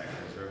where the Santa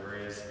Cruz River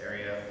is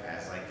area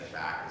as like the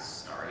back is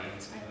starting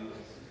to move.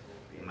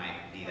 It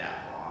might be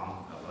that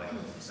long of like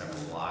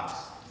several blocks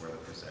where the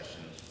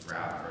procession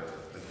route or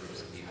the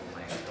groups of people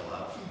might fill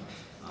up.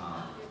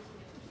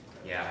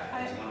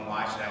 Yeah, if you want to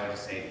watch it, I would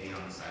just say be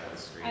on the side of the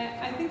street.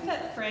 I think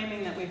that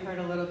framing that we heard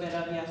a little bit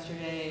of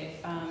yesterday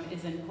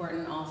is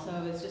important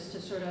also. It's just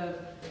to sort of,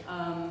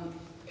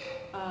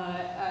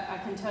 I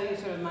can tell you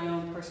sort of my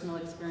own personal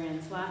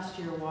experience last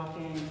year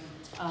walking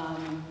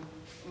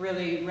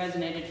really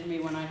resonated for me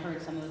when I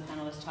heard some of the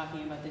panelists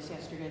talking about this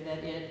yesterday,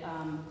 that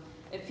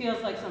it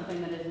feels like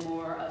something that is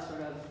more a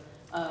sort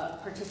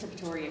of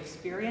participatory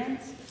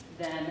experience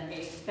than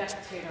a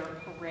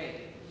spectator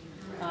parade.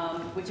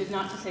 Which is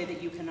not to say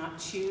that you cannot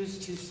choose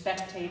to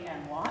spectate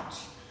and watch,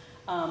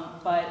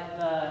 but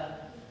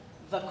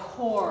the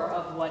core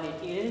of what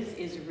it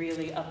is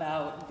really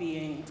about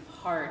being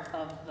part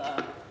of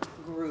the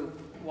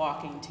group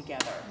walking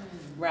together,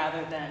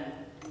 rather than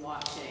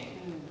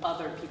watching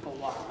other people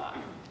walk by.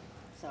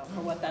 So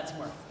for what that's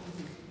worth.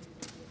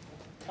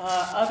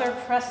 Other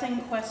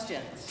pressing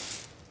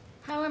questions?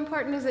 How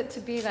important is it to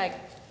be like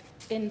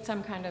in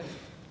some kind of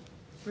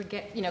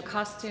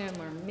costume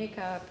or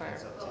makeup or?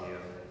 It's up to you.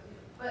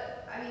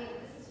 But I mean,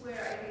 this is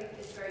where I think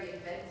it's very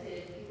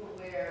invented. People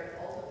wear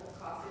all sorts of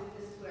costumes.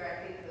 This is where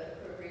I think the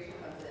appropriation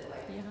comes in.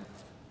 Like,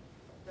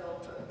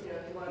 they'll put, if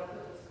you want to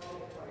put this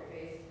skull on your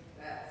face,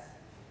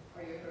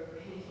 are you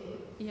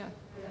appropriating? Yeah.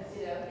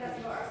 Yes,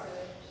 you are. So,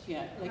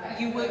 yeah, like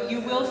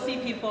you will see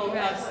people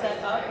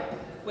set up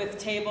with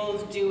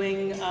tables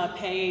doing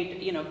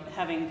paid,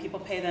 having people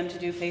pay them to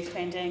do face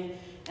painting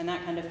and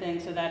that kind of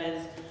thing. So that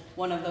is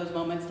one of those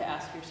moments to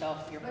ask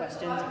yourself your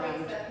questions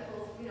around. That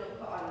people,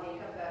 put on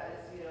makeup that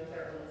is,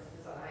 their own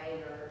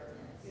design, or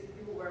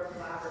people wear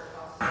elaborate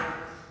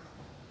costumes.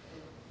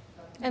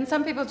 And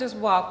some people just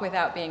walk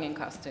without being in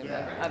costume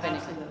of any.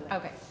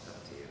 Okay.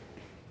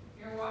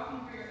 You're walking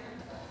for your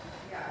info.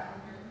 Yeah.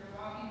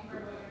 You're walking for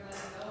what you're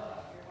letting go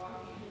of. You're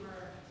walking for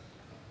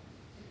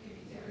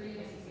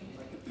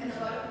And a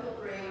lot of people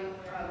bring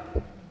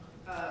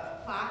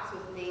plaques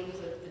with names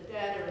of the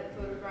dead or the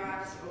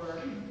photographs or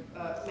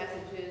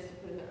messages to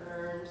put in the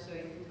urn, so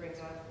you can bring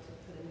that to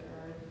put in the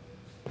urn.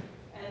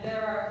 And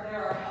there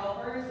are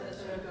helpers that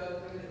sort of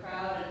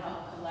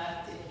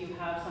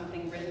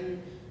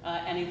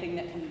anything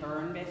that can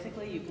burn,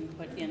 basically, you can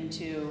put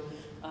into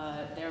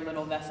their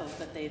little vessels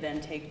that they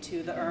then take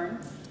to the urn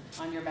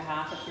on your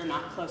behalf if you're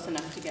not close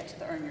enough to get to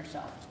the urn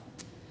yourself.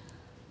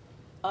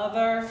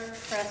 Other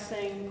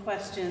pressing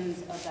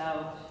questions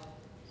about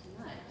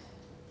tonight?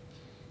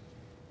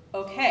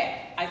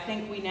 Okay, I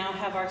think we now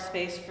have our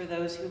space for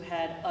those who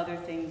had other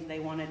things they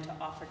wanted to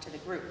offer to the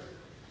group.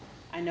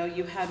 I know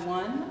you had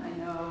one. I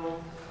know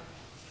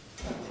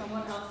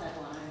someone else had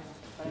one.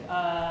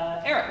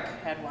 Eric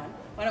had one.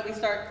 Why don't we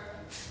start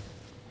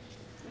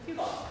with you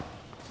both?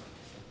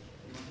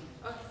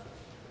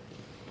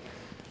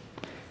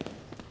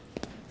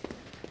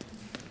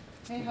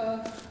 Hey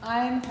ho,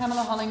 I'm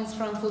Pamela Hollings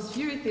from Fool's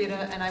Fury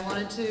Theatre, and I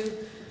wanted to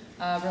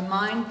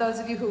remind those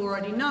of you who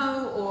already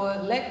know or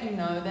let you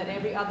know that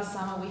every other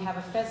summer we have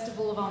a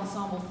festival of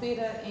ensemble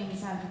theatre in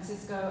San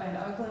Francisco and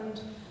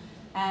Oakland.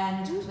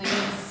 And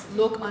please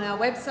look on our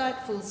website,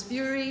 Fool's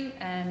Fury,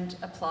 and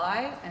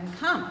apply and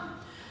come.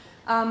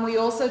 We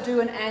also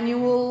do an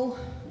annual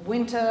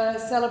winter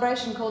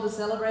celebration called the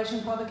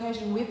Celebration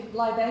Provocation with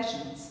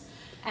libations.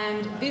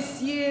 And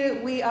this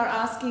year we are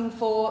asking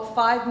for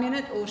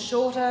 5-minute or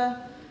shorter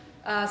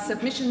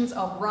submissions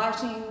of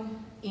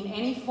writing in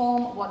any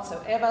form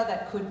whatsoever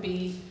that could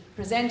be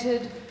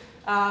presented.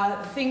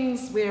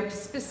 We're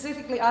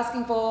specifically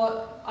asking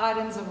for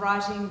items of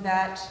writing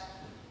that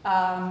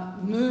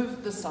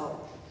move the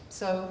soul.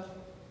 So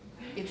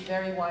it's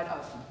very wide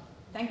open.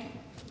 Thank you.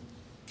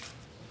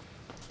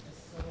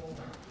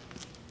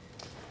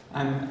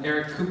 I'm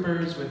Eric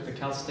Coopers with the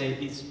Cal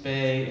State East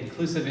Bay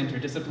Inclusive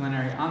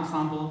Interdisciplinary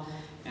Ensemble,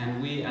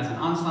 and we as an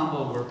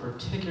ensemble were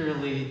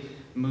particularly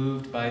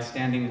moved by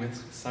standing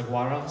with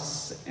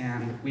saguaros,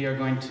 and we are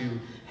going to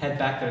head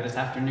back there this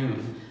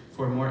afternoon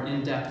for more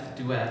in-depth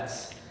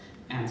duets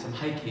and some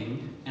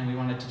hiking, and we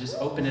wanted to just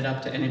open it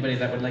up to anybody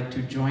that would like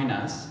to join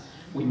us.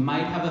 We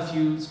might have a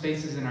few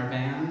spaces in our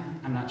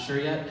van, I'm not sure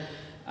yet,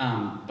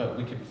 but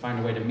we could find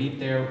a way to meet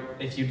there.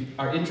 If you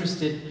are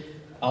interested,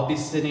 I'll be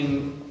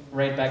sitting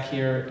right back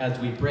here as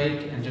we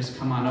break, and just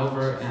come on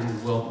over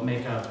and we'll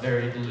make a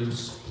very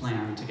loose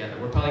plan together.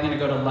 We're probably gonna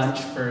go to lunch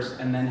first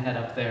and then head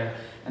up there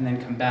and then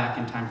come back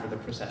in time for the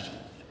procession.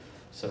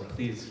 So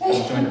please come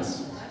join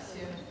us.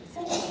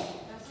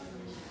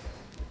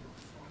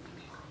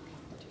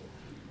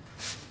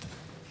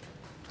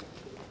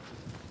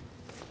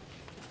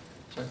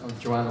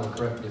 Joanna will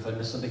correct me if I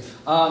missed something.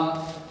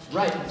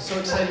 Right, I'm so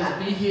excited to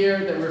be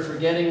here that we're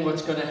forgetting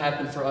what's going to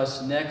happen for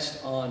us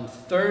next on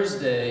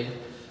Thursday.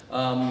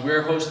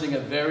 We're hosting a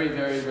very,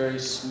 very, very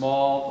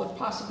small, but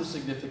possibly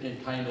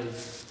significant kind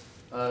of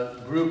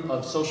group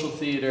of social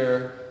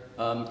theater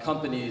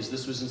companies.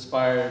 This was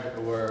inspired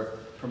or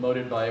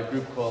promoted by a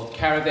group called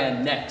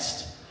Caravan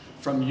Next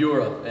from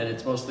Europe, and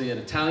it's mostly an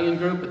Italian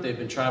group, but they've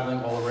been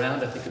traveling all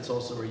around. I think it's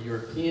also a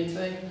European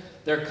thing.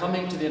 They're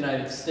coming to the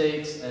United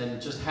States, and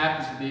it just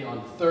happens to be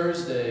on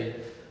Thursday.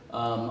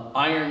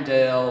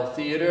 Irondale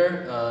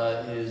Theater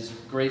is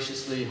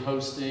graciously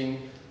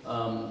hosting.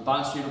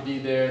 Bond Street will be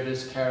there,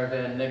 this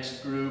Caravan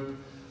Next group.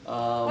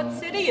 What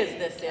city is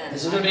this in?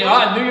 This is going to be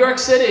New York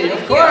City,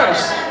 of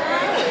course.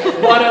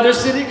 What other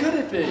city could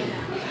it be?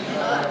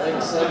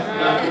 Except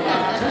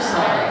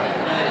Tucson.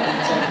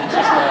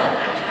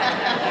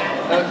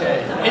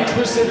 Okay,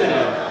 inclusivity.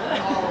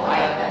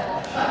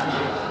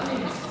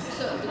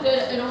 So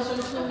it also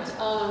includes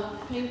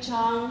Peng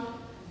Chang,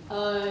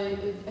 a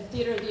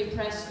Theater of the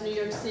Impressed, New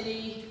York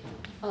City,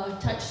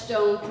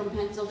 Touchstone from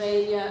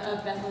Pennsylvania,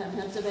 Bethlehem,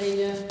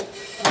 Pennsylvania,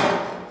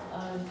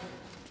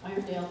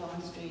 Irondale,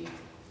 Bond Street,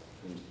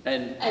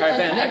 and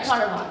Caravan Next.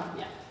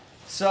 Yeah.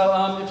 So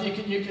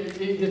if you could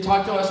either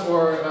talk to us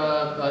or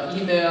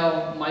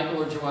email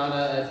Michael or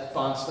Joanna at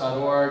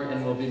fonts.org,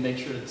 and we'll make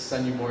sure to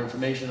send you more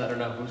information. I don't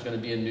know who's going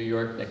to be in New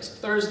York next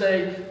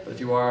Thursday, but if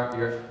you are,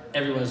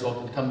 everyone is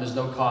welcome to come. There's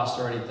no cost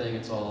or anything.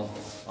 It's all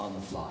on the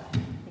fly.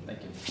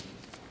 Thank you.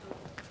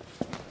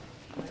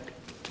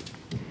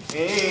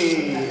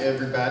 Hey,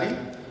 everybody.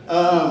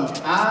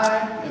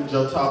 I am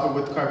Joe Topper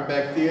with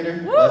Carpetbag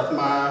Theater. That's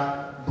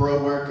my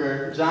bro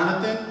worker,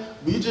 Jonathan.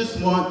 We just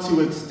want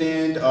to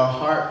extend a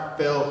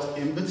heartfelt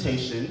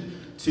invitation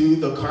to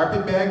the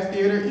Carpetbag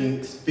Theater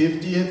Inc.'s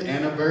 50th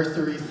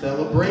anniversary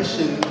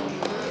celebration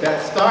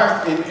that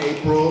starts in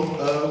April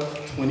of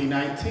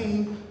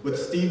 2019 with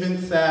Steven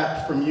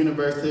Sapp from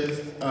Universes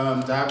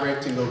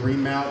directing a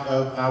remount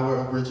of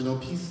our original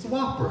piece,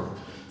 Swapper.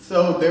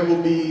 So there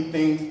will be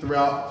things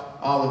throughout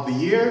all of the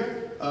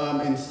year,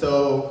 and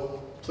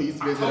so please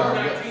visit our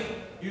website.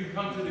 You can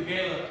come to the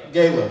gala.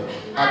 Gala,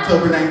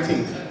 October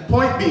 19th.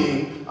 Point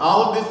being,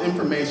 all of this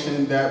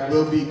information that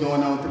will be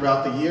going on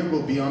throughout the year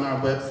will be on our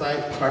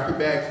website,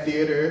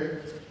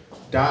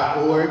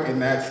 carpetbagtheater.org,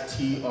 and that's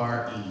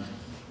TRE.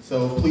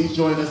 So please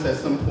join us at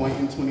some point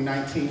in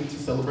 2019 to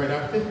celebrate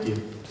our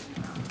 50th.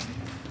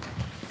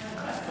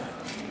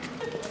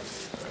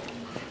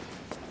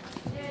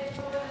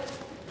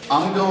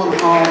 I'm going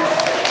home.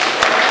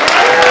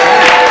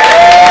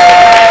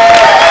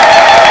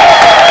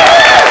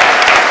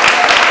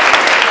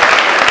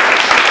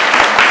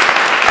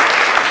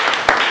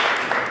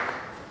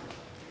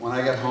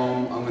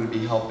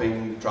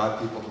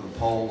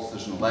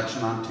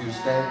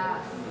 Tuesday.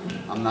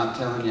 I'm not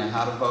telling you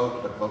how to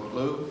vote, but vote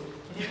blue.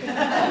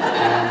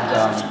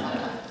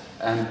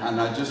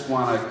 And I just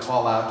want to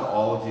call out to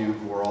all of you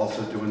who are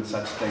also doing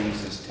such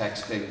things as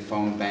texting,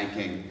 phone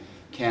banking,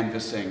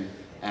 canvassing,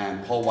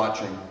 and poll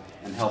watching,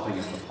 and helping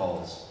at the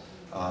polls.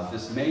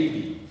 This may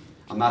be,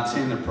 I'm not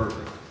saying they're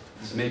perfect,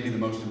 this may be the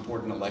most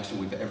important election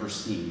we've ever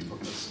seen if we're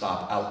going to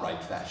stop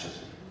outright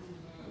fascism.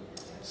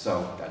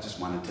 So I just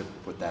wanted to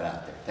put that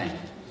out there. Thank you.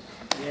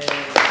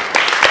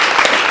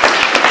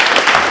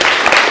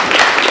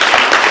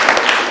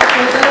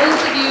 For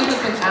those of you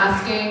who've been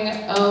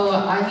asking, oh,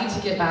 I need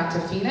to get back to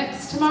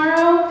Phoenix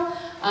tomorrow,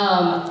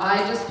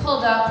 I just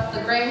pulled up,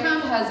 the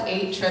Greyhound has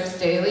 8 trips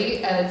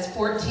daily, and it's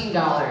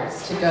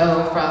 $14 to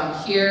go from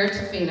here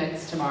to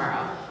Phoenix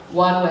tomorrow.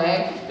 One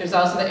way. There's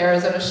also the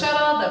Arizona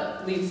shuttle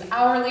that leaves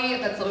hourly,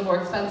 that's a little more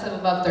expensive,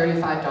 above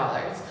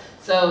 $35.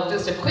 So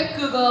just a quick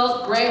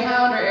Google,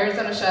 Greyhound or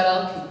Arizona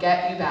shuttle can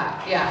get you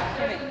back. Yeah.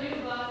 There's a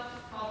new bus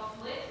called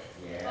Flix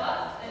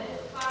Bus, and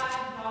it's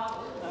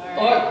 $5.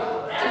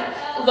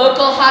 Or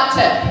local hot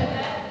tip.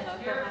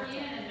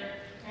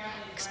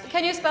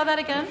 Can you spell that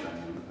again?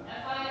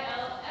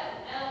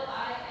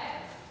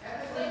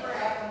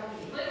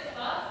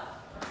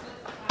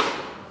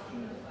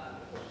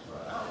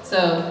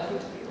 So,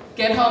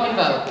 get home and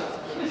vote.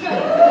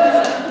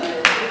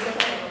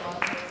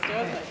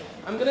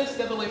 I'm going to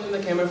step away from the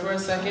camera for a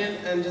second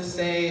and just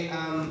say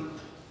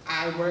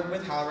I work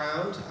with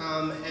HowlRound,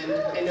 and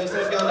I know some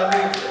of y'all know who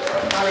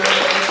HowlRound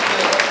is,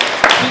 but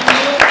we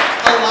do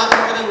a lot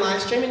more than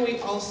live streaming. We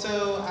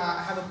also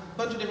have a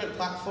bunch of different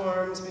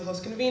platforms. We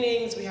host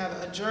convenings, we have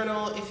a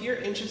journal. If you're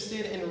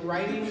interested in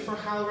writing for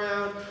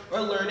HowlRound or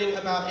learning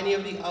about any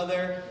of the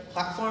other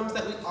platforms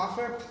that we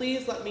offer,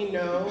 please let me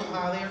know.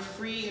 They are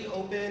free and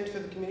open for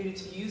the community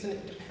to use, and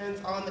it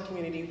depends on the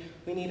community.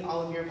 We need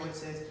all of your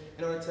voices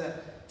in order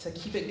to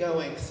keep it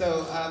going.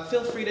 So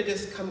feel free to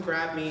just come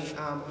grab me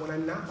when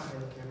I'm not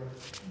behind the camera.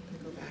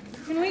 Go back.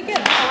 Can we get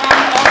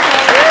around also?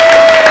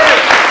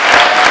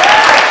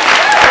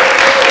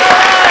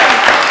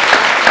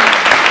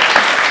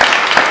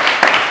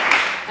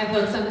 Hi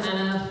folks, I'm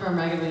Anna from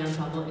Ragged Wing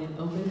Ensemble in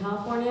Oakland,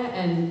 California,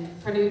 and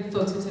for new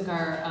folks who took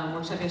our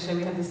workshop yesterday,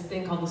 we have this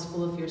thing called the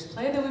School of Fierce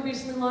Play that we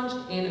recently launched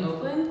in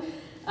Oakland,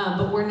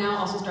 but we're now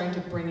also starting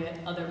to bring it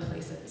other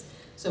places.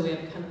 So we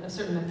have kind of a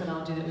certain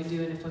methodology that we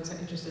do, and if folks are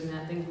interested in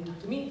that, they can talk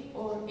to me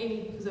or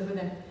Amy, who's over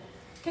there.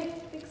 Okay,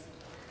 thanks.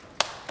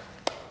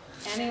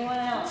 Anyone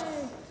else?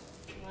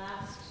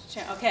 Last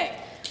chance. Okay.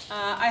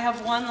 I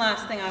have one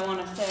last thing I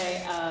want to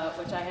say,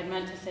 which I had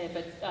meant to say,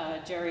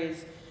 but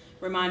Jerry's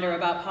reminder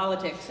about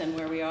politics and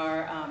where we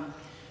are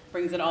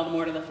brings it all the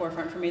more to the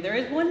forefront for me. There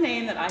is one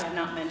name that I have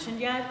not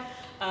mentioned yet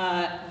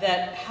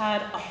that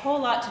had a whole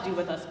lot to do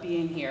with us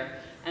being here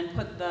and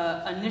put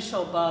the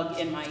initial bug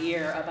in my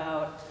ear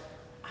about,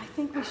 I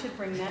think we should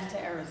bring Net to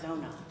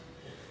Arizona.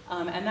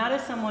 And that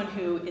is someone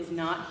who is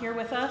not here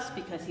with us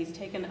because he's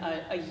taken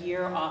a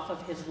year off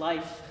of his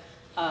life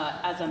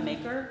as a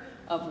maker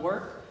of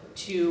work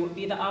to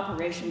be the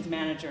operations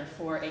manager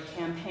for a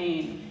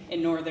campaign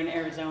in northern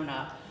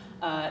Arizona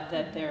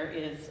that there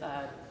is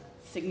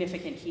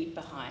significant heat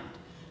behind.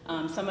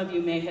 Some of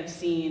you may have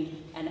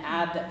seen an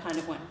ad that kind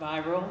of went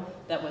viral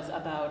that was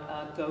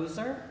about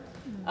Gozer.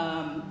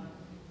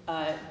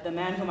 The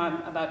man whom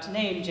I'm about to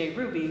name, Jay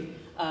Ruby,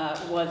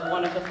 was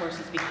one of the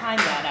forces behind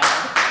that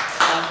ad.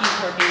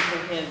 He's working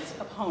for his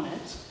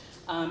opponent,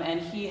 and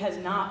he has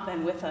not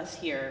been with us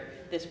here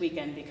this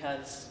weekend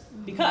because,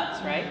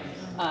 right?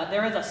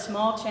 There is a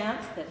small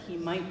chance that he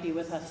might be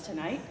with us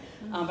tonight,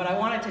 but I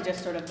wanted to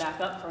just sort of back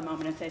up for a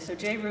moment and say, so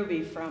Jay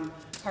Ruby from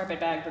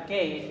Carpetbag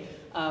Brigade,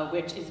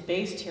 which is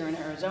based here in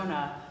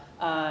Arizona,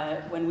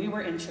 when we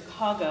were in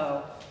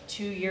Chicago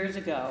 2 years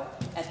ago,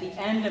 at the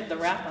end of the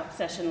wrap-up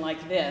session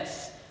like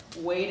this,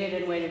 waited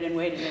and waited and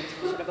waited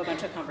until sort of a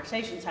bunch of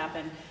conversations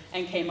happened,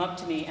 and came up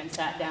to me and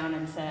sat down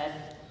and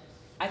said,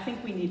 I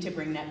think we need to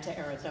bring Net to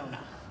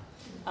Arizona.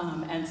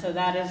 And so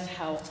that is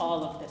how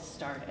all of this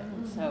started.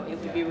 So it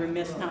would be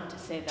remiss not to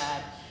say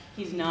that.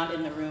 He's not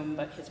in the room,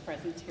 but his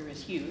presence here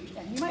is huge,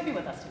 and he might be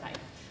with us tonight.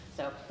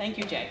 So thank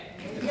you, Jay.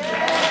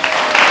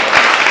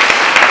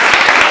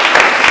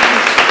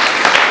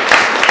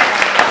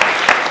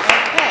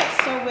 Okay,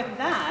 so with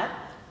that,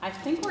 I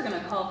think we're going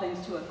to call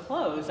things to a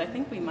close. I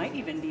think we might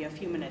even be a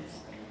few minutes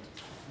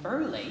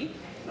early,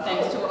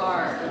 thanks to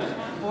our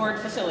board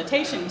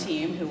facilitation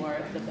team, who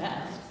are the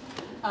best.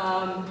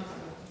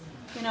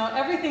 You know,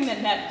 everything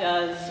that Net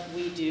does,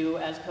 we do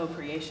as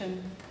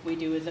co-creation. We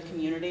do as a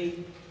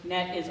community.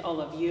 Net is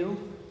all of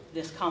you.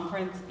 This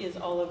conference is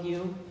all of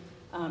you.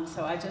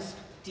 So I just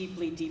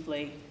deeply,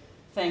 deeply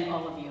thank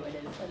all of you. It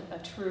is a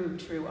true,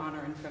 true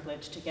honor and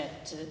privilege to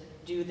get to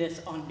do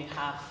this on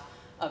behalf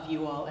of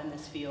you all in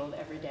this field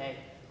every day.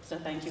 So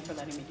thank you for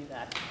letting me do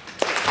that.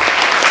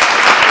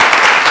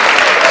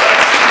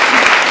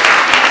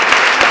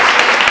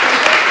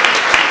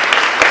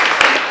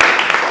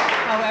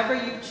 However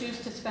you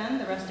choose to spend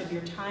the rest of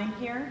your time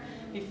here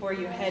before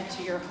you head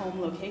to your home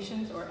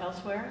locations or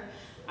elsewhere.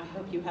 I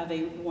hope you have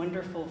a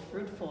wonderful,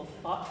 fruitful,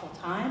 thoughtful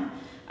time.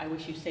 I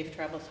wish you safe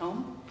travels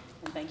home,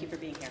 and thank you for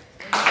being here.